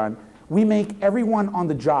site is done, we make everyone on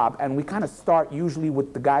the job, and we kind of start usually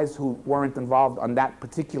with the guys who weren't involved on that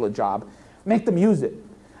particular job, make them use it.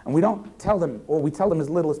 And we don't tell them, or we tell them as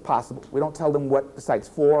little as possible. We don't tell them what the site's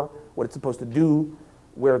for, what it's supposed to do,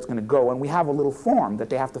 where it's going to go. And we have a little form that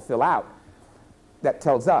they have to fill out that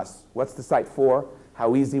tells us what's the site for,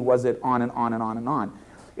 how easy was it, on and on and on and on.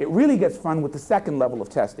 It really gets fun with the second level of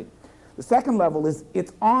testing. The second level is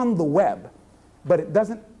it's on the web, but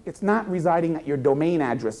it's not residing at your domain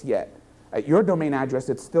address yet. At your domain address,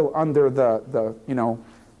 it's still under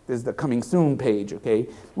there's the coming soon page, okay?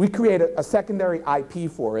 We create a secondary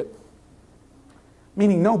IP for it,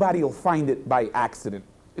 meaning nobody will find it by accident.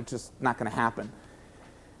 It's just not going to happen.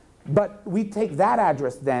 But we take that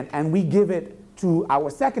address then and we give it to our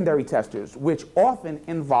secondary testers, which often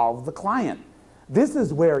involve the client. This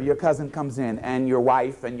is where your cousin comes in and your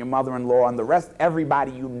wife and your mother-in-law and the rest,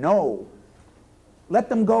 everybody you know. Let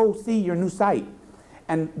them go see your new site.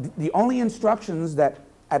 And the only instructions that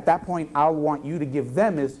at that point I'll want you to give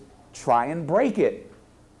them is try and break it,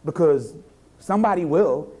 because somebody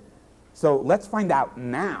will. So let's find out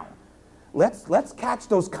now. Let's catch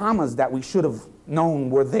those commas that we should have known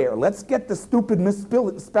were there. Let's get the stupid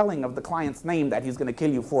misspelling of the client's name that he's going to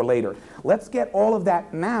kill you for later. Let's get all of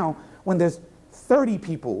that now when there's 30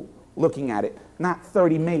 people looking at it, not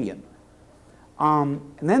 30 million. And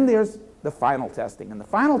then there's the final testing. And the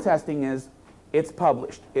final testing is it's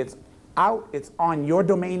published. It's out. It's on your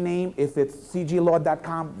domain name. If it's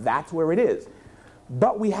cglaw.com, that's where it is.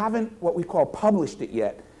 But we haven't what we call published it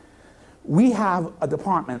yet. We have a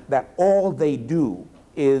department that all they do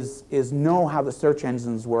is know how the search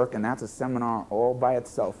engines work, and that's a seminar all by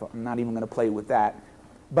itself. I'm not even going to play with that.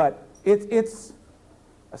 But it's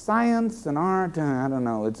a science, an art, I don't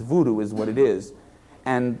know, it's voodoo is what it is.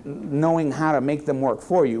 And knowing how to make them work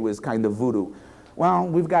for you is kind of voodoo. Well,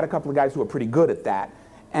 we've got a couple of guys who are pretty good at that.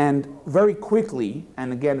 And very quickly,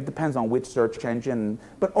 and again, it depends on which search engine,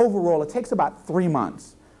 but overall, it takes about 3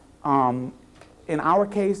 months. In our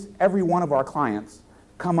case, every one of our clients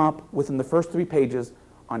come up within the first 3 pages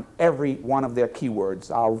on every one of their keywords.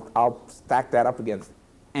 I'll stack that up against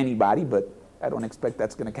anybody, but I don't expect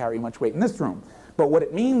that's going to carry much weight in this room. But what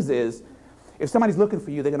it means is, if somebody's looking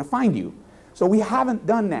for you, they're going to find you. So we haven't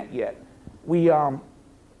done that yet.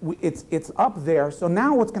 It's up there. So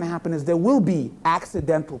now what's going to happen is there will be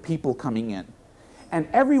accidental people coming in. And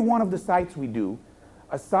every one of the sites we do,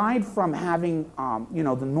 aside from having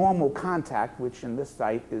the normal contact, which in this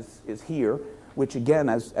site is here, which again,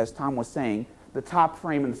 as Tom was saying, the top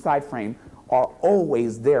frame and the side frame are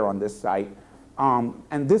always there on this site.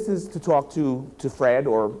 And this is to talk to Fred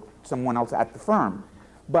or someone else at the firm.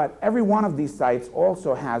 But every one of these sites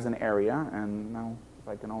also has an area, and now if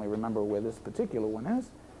I can only remember where this particular one is,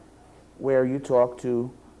 where you talk to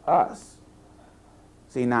us.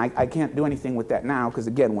 See, now I can't do anything with that now because,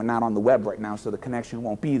 again, we're not on the web right now, so the connection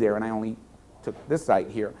won't be there, and I only took this site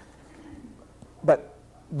here. But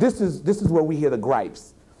this is where we hear the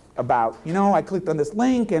gripes about, I clicked on this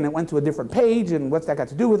link and it went to a different page, and what's that got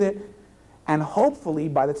to do with it? And hopefully,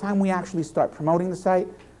 by the time we actually start promoting the site,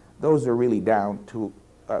 those are really down to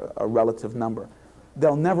a relative number.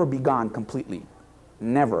 They'll never be gone completely.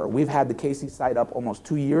 Never. We've had the Casey site up almost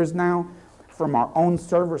 2 years now. From our own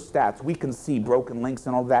server stats, we can see broken links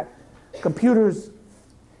and all that. Computers,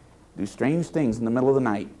 do strange things in the middle of the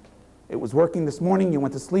night. It was working this morning, you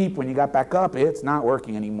went to sleep, when you got back up, it's not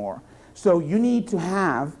working anymore. So you need to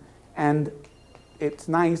have, and it's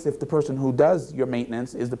nice if the person who does your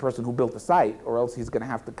maintenance is the person who built the site, or else he's going to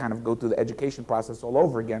have to kind of go through the education process all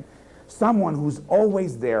over again. Someone who's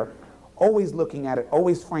always there, always looking at it,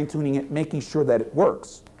 always fine-tuning it, making sure that it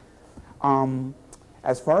works.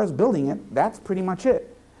 As far as building it, that's pretty much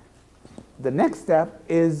it. The next step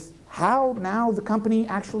is how now the company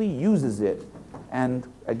actually uses it.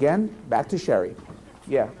 And again, back to Shari.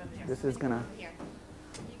 Yeah, this is going to...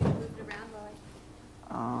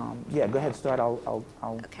 yeah, go ahead, start. I'll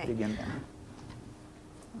Okay. dig in there.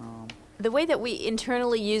 The way that we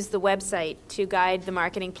internally use the website to guide the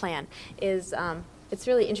marketing plan is, it's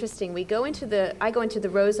really interesting. I go into the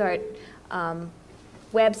RoseArt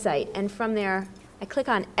website, and from there, I click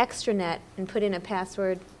on extranet and put in a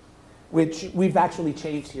password. Which we've actually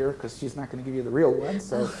changed here, because she's not going to give you the real one,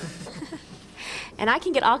 so... And I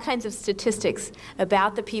can get all kinds of statistics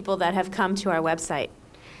about the people that have come to our website.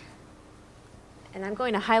 And I'm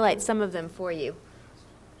going to highlight some of them for you.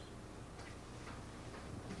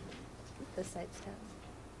 The site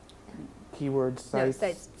stats. Keyword sites.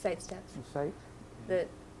 No, site stats. Site? The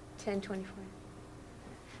 1024.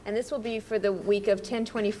 And this will be for the week of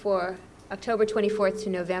 1024, October 24th to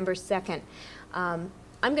November 2nd.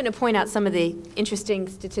 I'm going to point out some of the interesting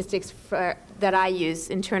statistics that I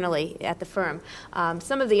use internally at the firm.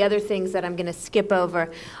 Some of the other things that I'm going to skip over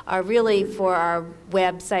are really for our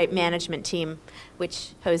website management team, which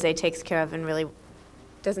Jose takes care of and really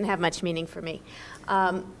doesn't have much meaning for me.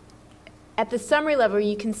 At the summary level,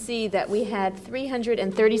 you can see that we had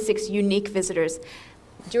 336 unique visitors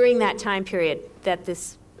during that time period that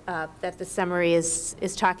that the summary is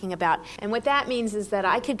talking about. And what that means is that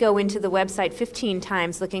I could go into the website 15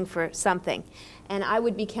 times looking for something, and I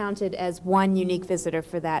would be counted as one unique visitor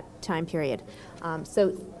for that time period. So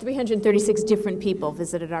 336 different people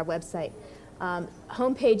visited our website.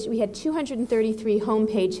 Homepage, we had 233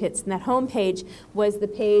 homepage hits, and that homepage was the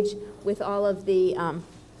page with all of the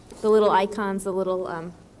little icons, the little,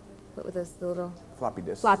 what were those, the little? Floppy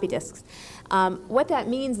disks. Floppy disks. What that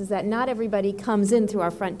means is that not everybody comes in through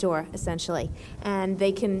our front door, essentially, and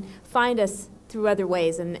they can find us through other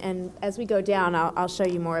ways, and as we go down, I'll show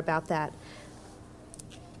you more about that.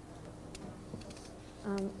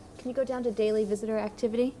 Can you go down to daily visitor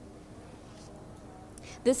activity?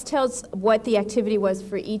 This tells what the activity was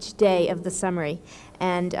for each day of the summary,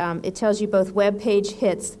 and it tells you both web page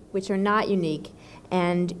hits, which are not unique,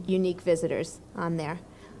 and unique visitors on there.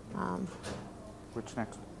 Which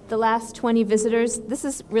next? The last 20 visitors, this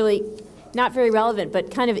is really not very relevant,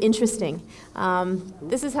 but kind of interesting.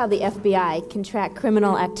 This is how the FBI can track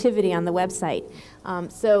criminal activity on the website.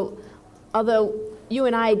 So although you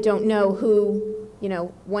and I don't know who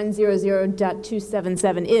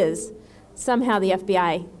 100.277 is, somehow the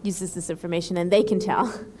FBI uses this information and they can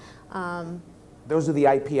tell. Those are the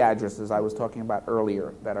IP addresses I was talking about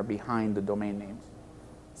earlier that are behind the domain names.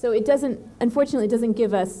 So it doesn't, unfortunately, it doesn't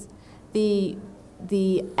give us the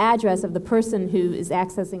address of the person who is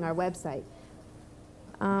accessing our website.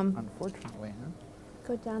 Unfortunately, huh?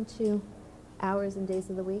 Go down to hours and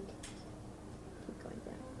days of the week. Keep going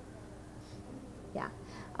down. Yeah.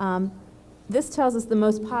 This tells us the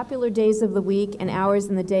most popular days of the week and hours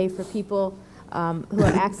in the day for people who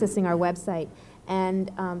are accessing our website.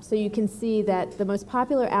 And so you can see that the most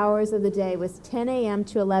popular hours of the day was 10 a.m.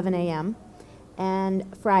 to 11 a.m. and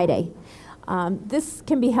Friday. This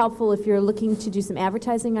can be helpful if you're looking to do some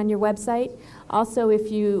advertising on your website. Also,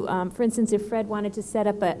 if you, for instance, if Fred wanted to set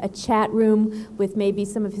up a chat room with maybe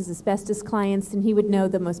some of his asbestos clients, then he would know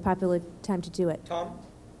the most popular time to do it. Tom?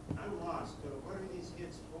 I'm lost. What are these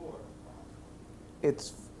hits for?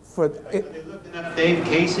 It's for... Are they looking up Dave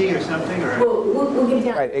Casey or something? Or We'll get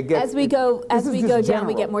down. Right, it gets, as we go this is down, general.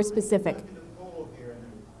 we get more specific. look at the poll here, and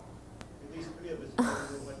at least 3 of us know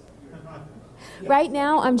what you're talking about. Right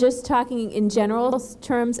now, I'm just talking in general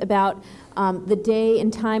terms about the day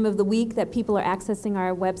and time of the week that people are accessing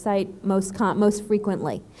our website most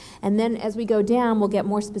frequently. And then as we go down, we'll get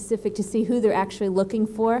more specific to see who they're actually looking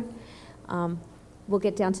for. We'll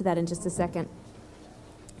get down to that in just a second.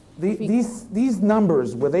 These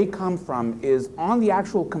numbers, where they come from, is on the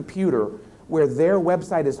actual computer where their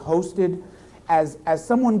website is hosted. As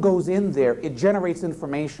someone goes in there, it generates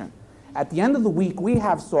information. At the end of the week, we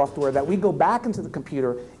have software that we go back into the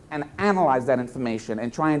computer and analyze that information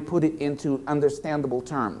and try and put it into understandable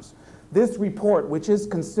terms. This report, which is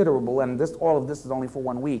considerable, and all of this is only for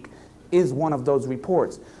 1 week, is one of those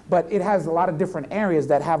reports. But it has a lot of different areas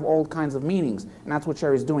that have all kinds of meanings. And that's what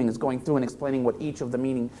Shari's doing, is going through and explaining what each of the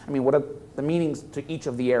what the meanings to each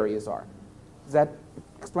of the areas are. Does that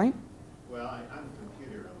explain? Well, I'm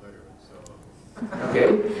computer illiterate, so. Okay.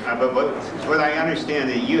 But what I understand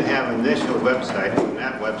that you have an initial website. From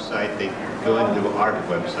that website, they go into our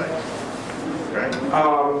website, right?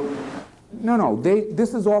 No.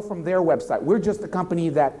 This is all from their website. We're just the company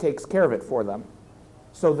that takes care of it for them.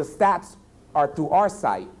 So the stats are through our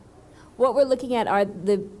site. What we're looking at are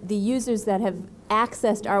the users that have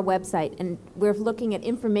accessed our website, and we're looking at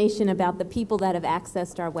information about the people that have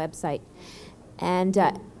accessed our website. And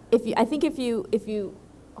I think if you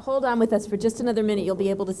hold on with us for just another minute, you'll be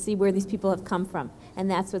able to see where these people have come from, and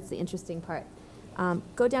that's what's the interesting part.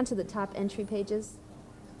 Go down to the top entry pages.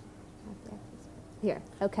 Here,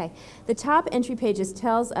 okay. The top entry pages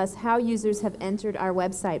tells us how users have entered our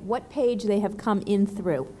website, what page they have come in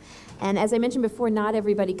through. And as I mentioned before, not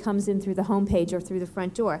everybody comes in through the home page or through the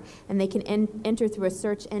front door, and they can enter through a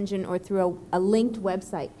search engine or through a linked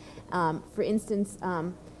website. For instance,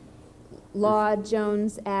 Law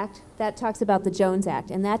Jones Act, that talks about the Jones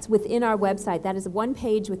Act, and that's within our website. That is one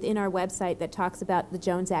page within our website that talks about the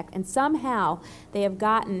Jones Act, and somehow they have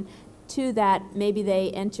gotten to that. Maybe they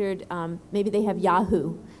entered, maybe they have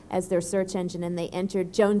Yahoo as their search engine, and they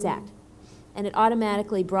entered Jones Act, and it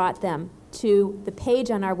automatically brought them to the page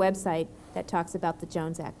on our website that talks about the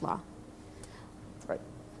Jones Act law. Right.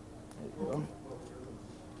 There you go.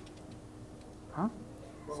 Huh?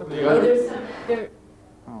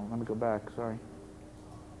 Oh, let me go back. Sorry.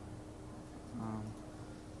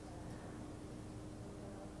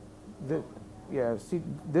 Yeah, see,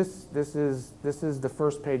 this is the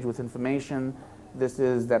first page with information. This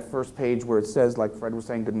is that first page where it says, like Fred was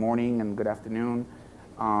saying, good morning and good afternoon.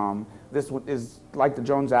 This is like the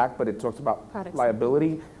Jones Act, but it talks about products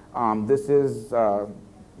liability. This is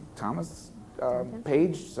Thomas'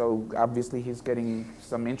 page, so obviously he's getting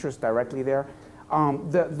some interest directly there.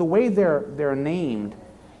 The way they're named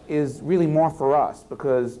is really more for us,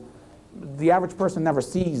 because the average person never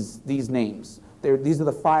sees these names. These are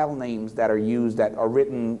the file names that are used, that are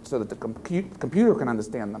written so that the computer can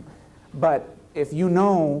understand them. But if you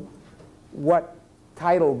know what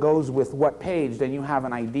title goes with what page, then you have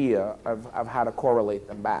an idea of how to correlate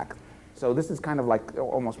them back. So this is kind of like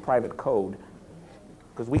almost private code,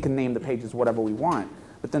 because we can name the pages whatever we want.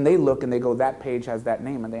 But then they look and they go, that page has that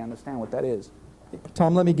name, and they understand what that is.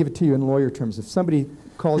 Tom, let me give it to you in lawyer terms. If somebody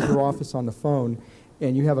calls your office on the phone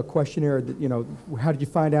and you have a questionnaire that, you know, how did you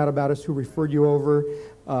find out about us, who referred you over,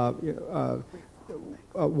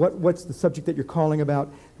 what's the subject that you're calling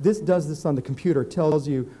about, this does this on the computer. It tells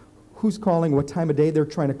you who's calling, what time of day they're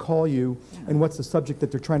trying to call you, and what's the subject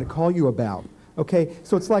that they're trying to call you about. Okay,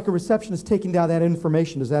 so it's like a receptionist taking down that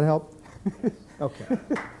information. Does that help? Okay.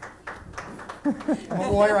 I'm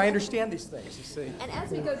a lawyer, I understand these things, you see. And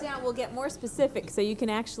as we go down, we'll get more specific so you can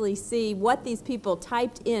actually see what these people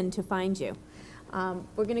typed in to find you.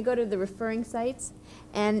 We're going to go to the referring sites,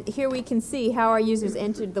 and here we can see how our users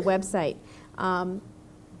entered the website.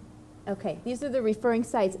 Okay, these are the referring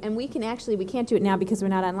sites, and we can actually, we can't do it now because we're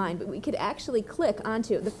not online, but we could actually click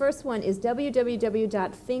onto, the first one is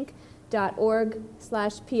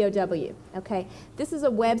www.think.org/POW. Okay, this is a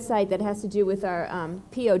website that has to do with our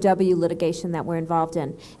POW litigation that we're involved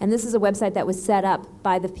in, and this is a website that was set up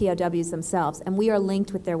by the POWs themselves, and we are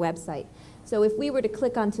linked with their website. So if we were to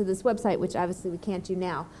click onto this website, which obviously we can't do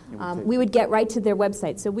now, we would get right to their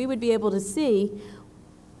website. So we would be able to see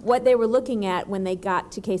what they were looking at when they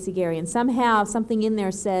got to Casey Gary. And somehow something in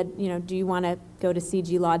there said, you know, do you want to go to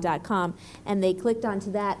cglaw.com? And they clicked onto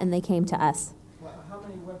that and they came to us. Well, how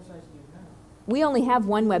many websites do you have? We only have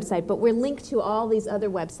one website, but we're linked to all these other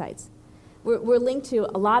websites. We're linked to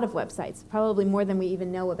a lot of websites, probably more than we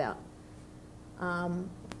even know about.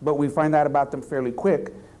 But we find out about them fairly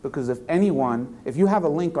quick, because if you have a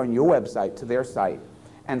link on your website to their site,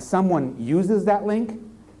 and someone uses that link,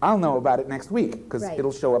 I'll know about it next week, because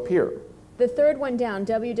it'll show up here. The third one down,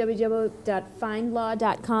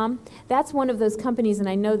 www.findlaw.com, that's one of those companies, and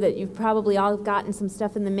I know that you've probably all gotten some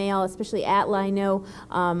stuff in the mail, especially Atla, I know,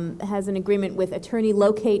 has an agreement with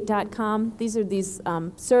attorneylocate.com. These are these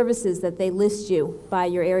services that they list you by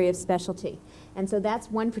your area of specialty. And so that's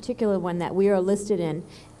one particular one that we are listed in,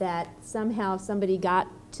 that somehow somebody got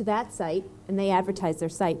to that site, and they advertise their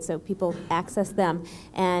site, so people access them,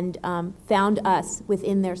 and found us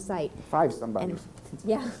within their site. 5 somebody. And,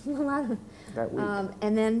 yeah, a lot of that week.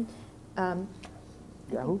 and then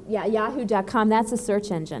Yahoo? Yeah, yahoo.com, that's a search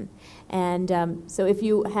engine. And so if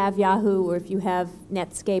you have Yahoo, or if you have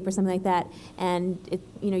Netscape or something like that, and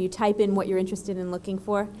you type in what you're interested in looking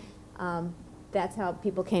for, That's how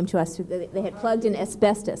people came to us. They had plugged in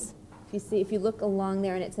asbestos. If you look along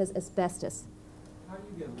there and it says asbestos. How do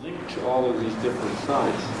you get linked to all of these different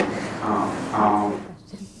sites?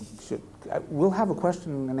 We'll have a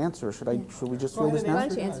question and answer. Should we just fill this now? Why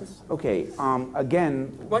don't you answer? Okay.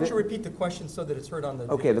 Again. Why don't you repeat the question so that it's heard on the.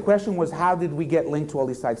 Okay. The question was, how did we get linked to all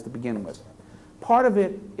these sites to begin with? Part of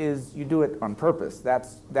it is you do it on purpose.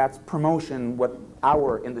 That's promotion. What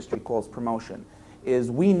our industry calls promotion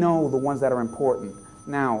is we know the ones that are important.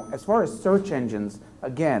 Now, as far as search engines,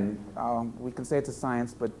 again, we can say it's a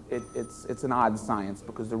science, but it's an odd science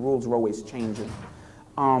because the rules are always changing.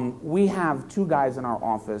 We have two guys in our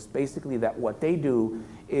office, basically, that what they do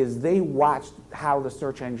is they watch how the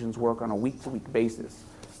search engines work on a week-to-week basis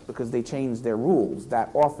because they change their rules that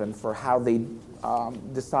often for how they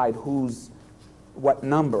decide who's what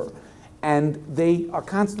number. And they are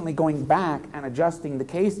constantly going back and adjusting the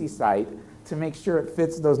Casey site to make sure it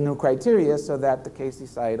fits those new criteria so that the Casey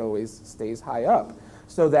site always stays high up.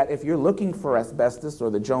 So that if you're looking for asbestos or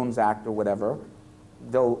the Jones Act or whatever,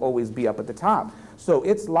 they'll always be up at the top. So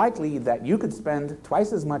it's likely that you could spend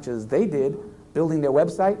twice as much as they did building their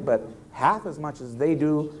website, but half as much as they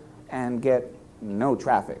do and get no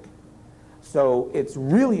traffic. So it's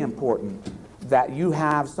really important that you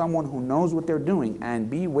have someone who knows what they're doing, and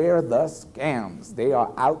beware the scams. They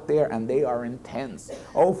are out there and they are intense.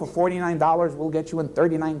 Oh, for $49 we'll get you in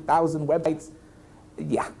 39,000 websites.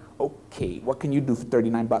 Yeah, okay, what can you do for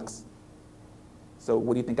 39 bucks? So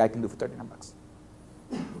what do you think I can do for 39 bucks?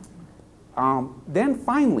 Then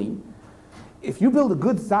finally, if you build a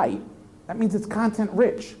good site, that means it's content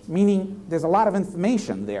rich, meaning there's a lot of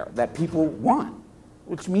information there that people want,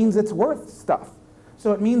 which means it's worth stuff.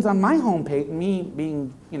 So it means on my homepage, me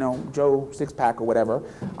being, Joe Sixpack or whatever,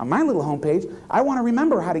 on my little homepage, I want to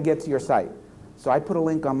remember how to get to your site. So I put a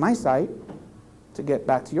link on my site to get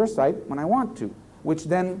back to your site when I want to, which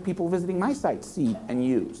then people visiting my site see and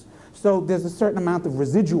use. So there's a certain amount of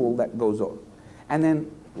residual that goes on. And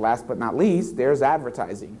then last but not least, there's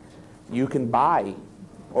advertising. You can buy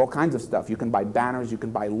all kinds of stuff. You can buy banners, you can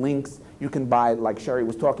buy links, you can buy, like Shari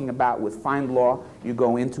was talking about with FindLaw, you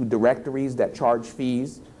go into directories that charge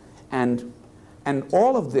fees. And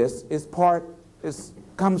all of this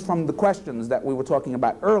comes from the questions that we were talking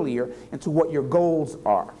about earlier into what your goals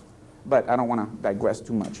are. But I don't want to digress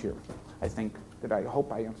too much here. I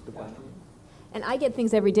hope I answered the question. And I get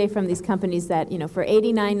things every day from these companies that, for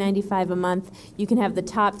 $89.95 a month, you can have the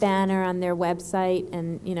top banner on their website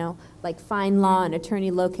and, like FindLaw and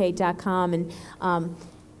AttorneyLocate.com. And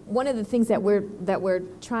one of the things that we're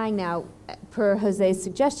trying now, per Jose's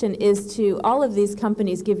suggestion, is to all of these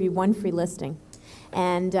companies give you one free listing.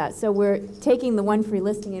 And so we're taking the one free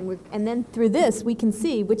listing, and then through this we can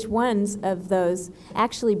see which ones of those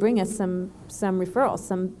actually bring us some referrals,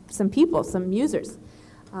 some people, some users.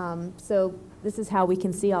 So this is how we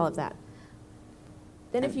can see all of that.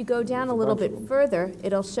 Then if you go down a little bit further,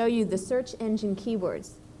 it'll show you the search engine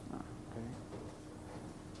keywords.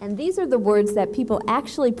 And these are the words that people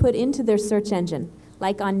actually put into their search engine,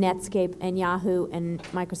 like on Netscape and Yahoo and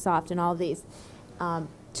Microsoft and all these,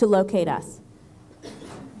 to locate us.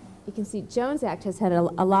 You can see Jones Act has had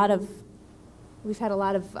we've had a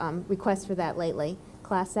lot of requests for that lately.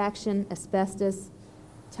 Class action, asbestos.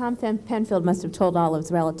 Tom Penfield must have told all of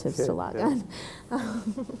his relatives to log on.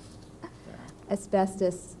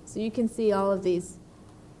 Asbestos. So you can see all of these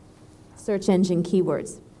search engine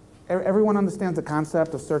keywords. Everyone understands the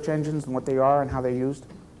concept of search engines and what they are and how they're used?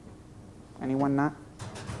 Anyone not?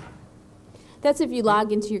 That's if you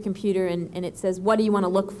log into your computer and it says, what do you want to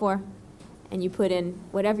look for? And you put in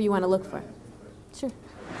whatever you want to look for. Sure.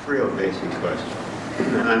 Real basic question.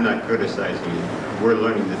 And I'm not criticizing you. We're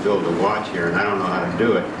learning to build a watch here, and I don't know how to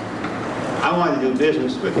do it. I want to do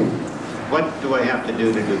business with you. What do I have to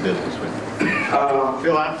do to do business with you?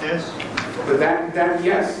 Fill out this? But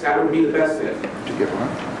yes, that would be the best fit. To get one?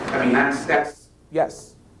 I mean, that's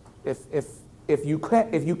yes. If you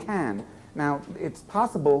can. Now, it's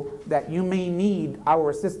possible that you may need our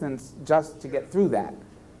assistance just to get through that.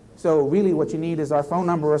 So really what you need is our phone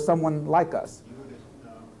number or someone like us.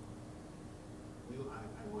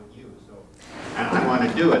 I want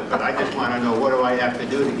to do it, but I just want to know what do I have to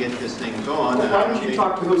do to get this thing going. Well, why don't you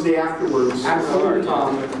talk to Jose afterwards?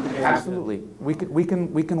 Absolutely. Absolutely.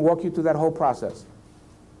 We can walk you through that whole process.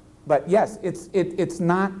 But yes, it's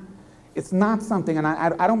not something, and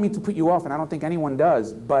I don't mean to put you off, and I don't think anyone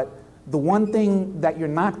does, but the one thing that you're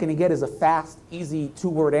not going to get is a fast, easy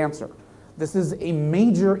two-word answer. This is a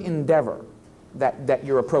major endeavor that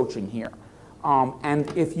you're approaching here.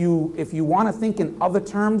 And if you want to think in other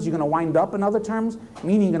terms, you're going to wind up in other terms,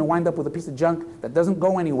 meaning you're going to wind up with a piece of junk that doesn't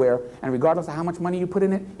go anywhere, and regardless of how much money you put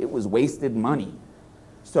in it, it was wasted money.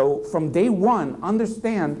 So from day one,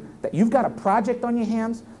 understand that you've got a project on your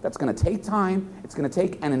hands that's going to take time. It's going to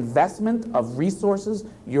take an investment of resources,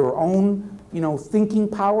 your own, thinking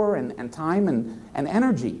power and time and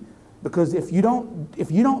energy. Because if you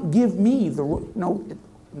don't give me in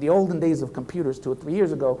the olden days of computers 2 or 3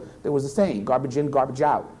 years ago, there was a saying, garbage in, garbage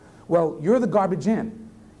out. Well, you're the garbage in.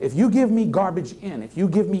 If you give me garbage in, if you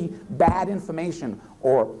give me bad information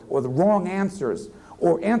or the wrong answers,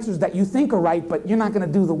 or answers that you think are right, but you're not going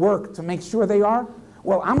to do the work to make sure they are,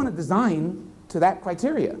 well, I'm going to design to that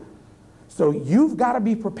criteria. So you've got to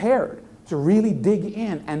be prepared to really dig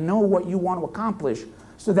in and know what you want to accomplish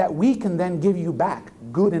so that we can then give you back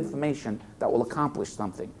good information that will accomplish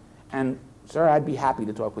something. And, sir, I'd be happy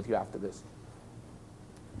to talk with you after this.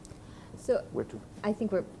 So I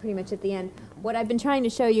think we're pretty much at the end. What I've been trying to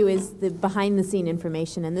show you is the behind-the-scene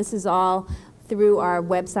information, and this is all through our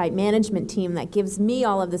website management team that gives me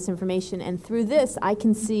all of this information, and through this I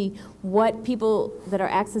can see what people that are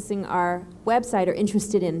accessing our website are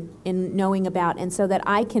interested in knowing about, and so that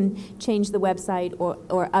I can change the website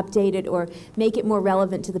or update it or make it more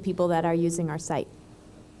relevant to the people that are using our site.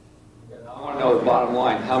 I want to know the bottom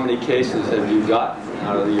line. How many cases have you gotten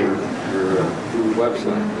out of your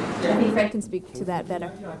website? I think Fred can speak to that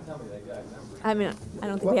better. I mean, I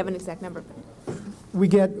don't think we have an exact number. We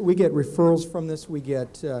get referrals from this. We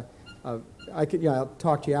get. I'll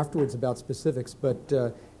talk to you afterwards about specifics,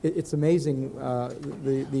 but it's amazing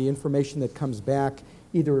the information that comes back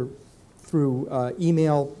either through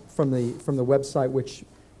email from the website, which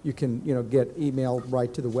you can get email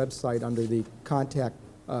right to the website under the contact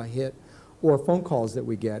hit, or phone calls that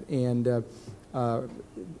we get, and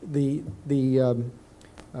the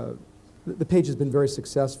page has been very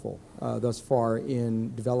successful thus far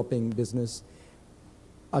in developing business.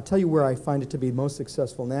 I'll tell you where I find it to be most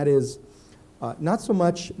successful, and that is not so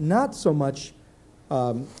much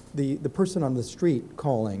the person on the street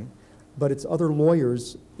calling, but it's other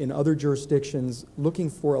lawyers in other jurisdictions looking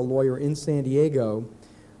for a lawyer in San Diego.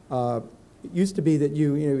 It used to be that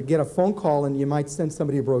you get a phone call and you might send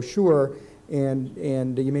somebody a brochure, and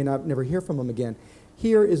you may never hear from them again.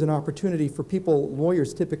 Here is an opportunity for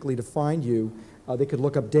lawyers typically, to find you. They could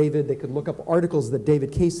look up David. They could look up articles that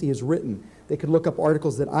David Casey has written. They could look up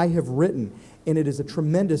articles that I have written. And it is a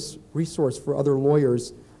tremendous resource for other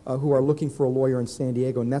lawyers who are looking for a lawyer in San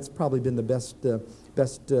Diego. And that's probably been the best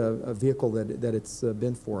vehicle that it's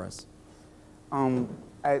been for us. To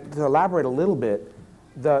elaborate a little bit,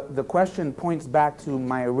 the question points back to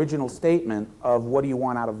my original statement of what do you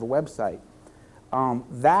want out of the website.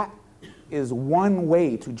 That is one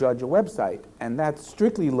way to judge a website, and that's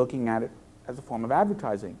strictly looking at it as a form of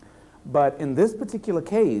advertising. But in this particular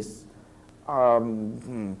case,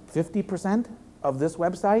 50% of this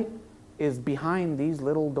website is behind these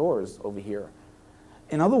little doors over here.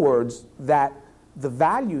 In other words, that the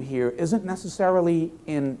value here isn't necessarily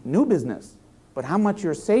in new business, but how much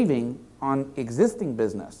you're saving on existing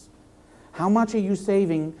business. How much are you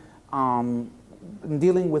saving in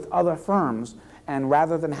dealing with other firms, and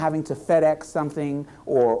rather than having to FedEx something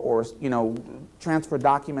or transfer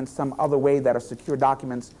documents some other way that are secure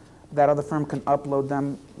documents, that other firm can upload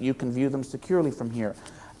them, you can view them securely from here.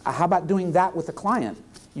 How about doing that with a client?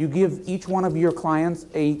 You give each one of your clients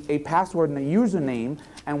a password and a username,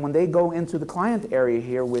 and when they go into the client area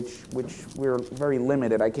here, which we're very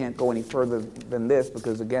limited, I can't go any further than this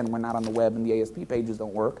because, again, we're not on the web and the ASP pages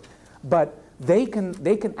don't work, but they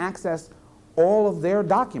can access all of their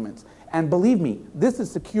documents. And believe me, this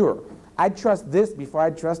is secure. I'd trust this before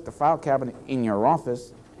I'd trust the file cabinet in your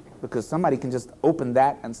office, because somebody can just open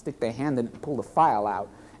that and stick their hand in and pull the file out.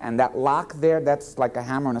 And that lock there, that's like a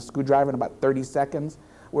hammer and a screwdriver in about 30 seconds.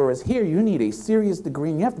 Whereas here, you need a serious degree,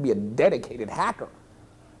 and you have to be a dedicated hacker.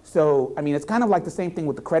 So, I mean, it's kind of like the same thing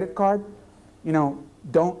with the credit card.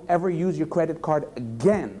 Don't ever use your credit card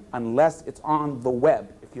again unless it's on the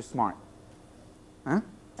web, if you're smart. Huh?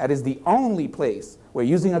 That is the only place where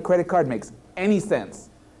using a credit card makes any sense.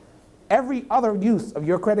 Every other use of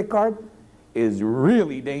your credit card is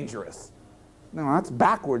really dangerous. No, that's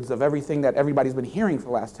backwards of everything that everybody's been hearing for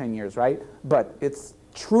the last 10 years, right? But it's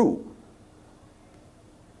true.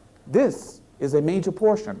 This is a major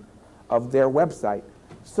portion of their website.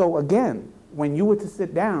 So again, when you were to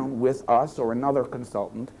sit down with us or another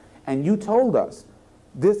consultant and you told us,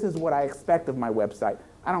 this is what I expect of my website,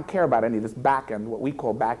 I don't care about any of this back-end, what we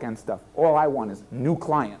call back-end stuff. All I want is new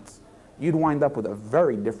clients. You'd wind up with a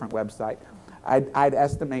very different website. I'd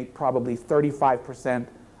estimate probably 35%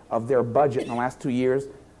 of their budget in the last 2 years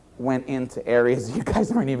went into areas you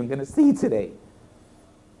guys aren't even going to see today,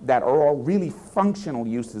 that are all really functional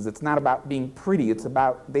uses. It's not about being pretty. It's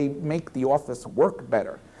about they make the office work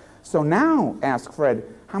better. So now, ask Fred,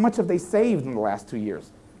 how much have they saved in the last 2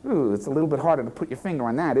 years? Ooh, it's a little bit harder to put your finger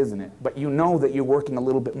on that, isn't it? But you know that you're working a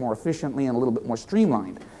little bit more efficiently and a little bit more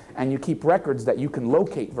streamlined. And you keep records that you can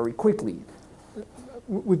locate very quickly.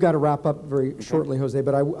 We've got to wrap up very shortly, Jose,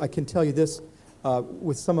 but I can tell you this,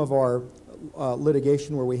 with some of our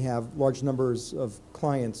litigation where we have large numbers of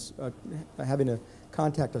clients having to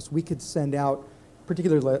contact us, we could send out,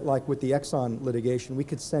 particularly like with the Exxon litigation, we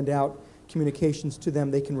could send out communications to them.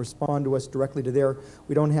 They can respond to us directly to there.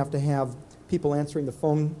 We don't have to have people answering the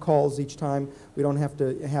phone calls each time. We don't have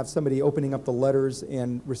to have somebody opening up the letters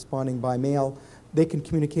and responding by mail. They can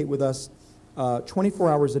communicate with us 24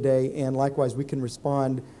 hours a day, and likewise we can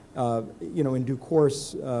respond in due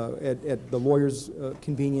course at the lawyer's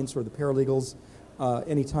convenience or the paralegals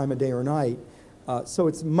any time of day or night. So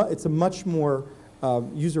it's a much more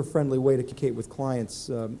user-friendly way to communicate with clients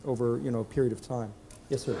over a period of time.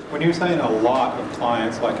 Yes, sir. When you're saying a lot of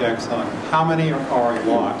clients like Exxon, how many are a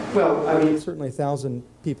lot? Well, I mean, certainly 1,000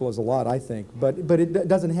 people is a lot, I think, but it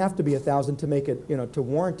doesn't have to be 1,000 to make it, to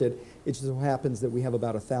warrant it. It just so happens that we have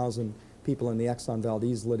about 1,000 people in the Exxon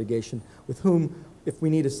Valdez litigation with whom, if we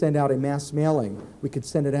need to send out a mass mailing, we could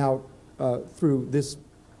send it out through this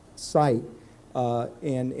site,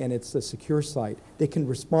 and it's a secure site. They can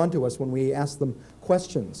respond to us when we ask them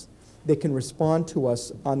questions. They can respond to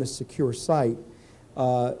us on the secure site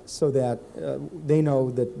so that they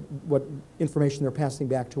know that what information they're passing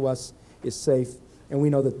back to us is safe, and we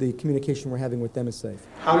know that the communication we're having with them is safe.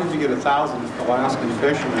 How did you get 1,000 Alaskan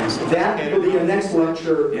fishermen? That will be a next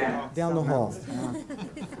lecture. Down the hall.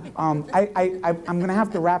 I'm going to have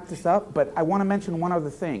to wrap this up, but I want to mention one other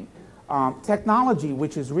thing. Technology,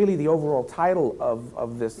 which is really the overall title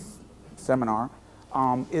of this seminar,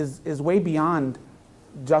 is way beyond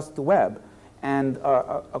just the web. And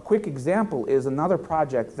a quick example is another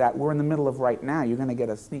project that we're in the middle of right now. You're going to get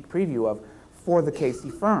a sneak preview of for the Casey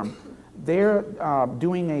firm. We're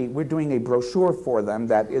doing a brochure for them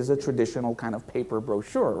that is a traditional kind of paper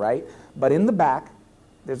brochure, right? But in the back,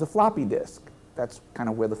 there's a floppy disk. That's kind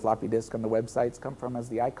of where the floppy disk on the websites come from as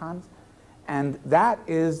the icons. And that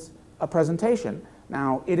is a presentation.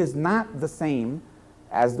 Now, it is not the same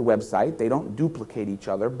as the website. They don't duplicate each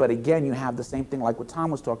other, but again, you have the same thing like what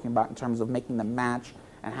Tom was talking about in terms of making them match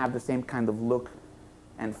and have the same kind of look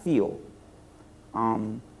and feel.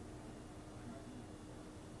 The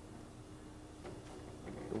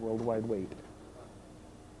World Wide Web.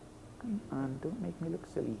 Come on, don't make me look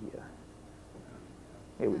silly here.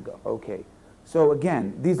 Here we go, okay. So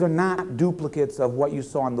again, these are not duplicates of what you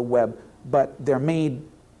saw on the web, but they're made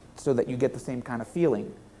so that you get the same kind of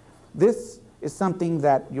feeling. This is something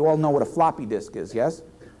that you all know what a floppy disk is, yes?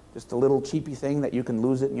 Just a little cheapy thing that you can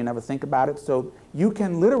lose it and you never think about it. So you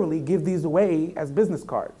can literally give these away as business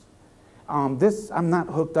cards. I'm not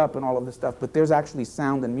hooked up in all of this stuff, but there's actually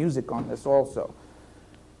sound and music on this also.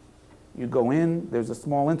 You go in, there's a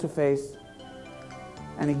small interface,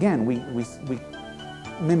 and again, we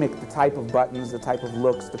mimic the type of buttons, the type of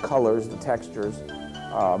looks, the colors, the textures,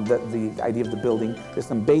 the idea of the building. There's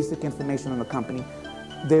some basic information on the company.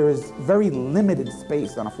 There is very limited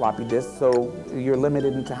space on a floppy disk, so you're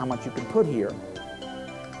limited into how much you can put here.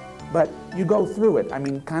 But you go through it, I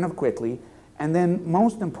mean, kind of quickly, and then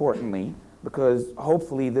most importantly, because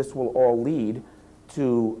hopefully this will all lead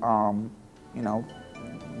to,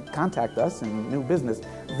 contact us in new business.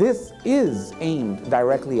 This is aimed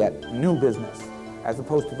directly at new business as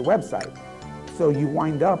opposed to the website. So you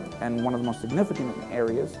wind up, and one of the most significant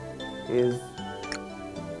areas is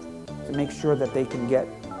to make sure that they can get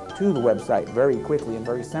to the website very quickly and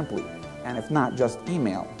very simply, and if not, just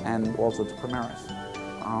email, and also to Primaris.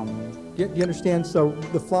 Do you understand? So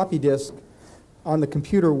the floppy disk on the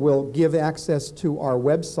computer will give access to our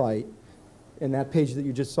website, and that page that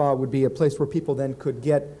you just saw would be a place where people then could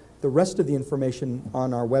get the rest of the information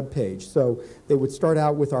on our web page. So they would start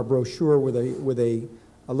out with our brochure with a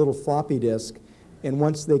little floppy disk, and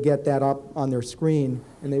once they get that up on their screen,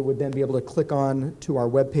 and they would then be able to click on to our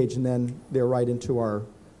web page, and then they're right into our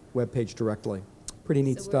web page directly. Pretty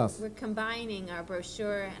neat stuff. We're combining our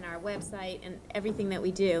brochure and our website and everything that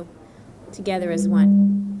we do together as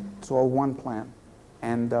one. It's all one plan.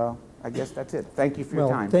 And I guess that's it. Thank you for your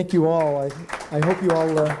time. Thank you all. I hope you all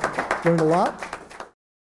learned a lot.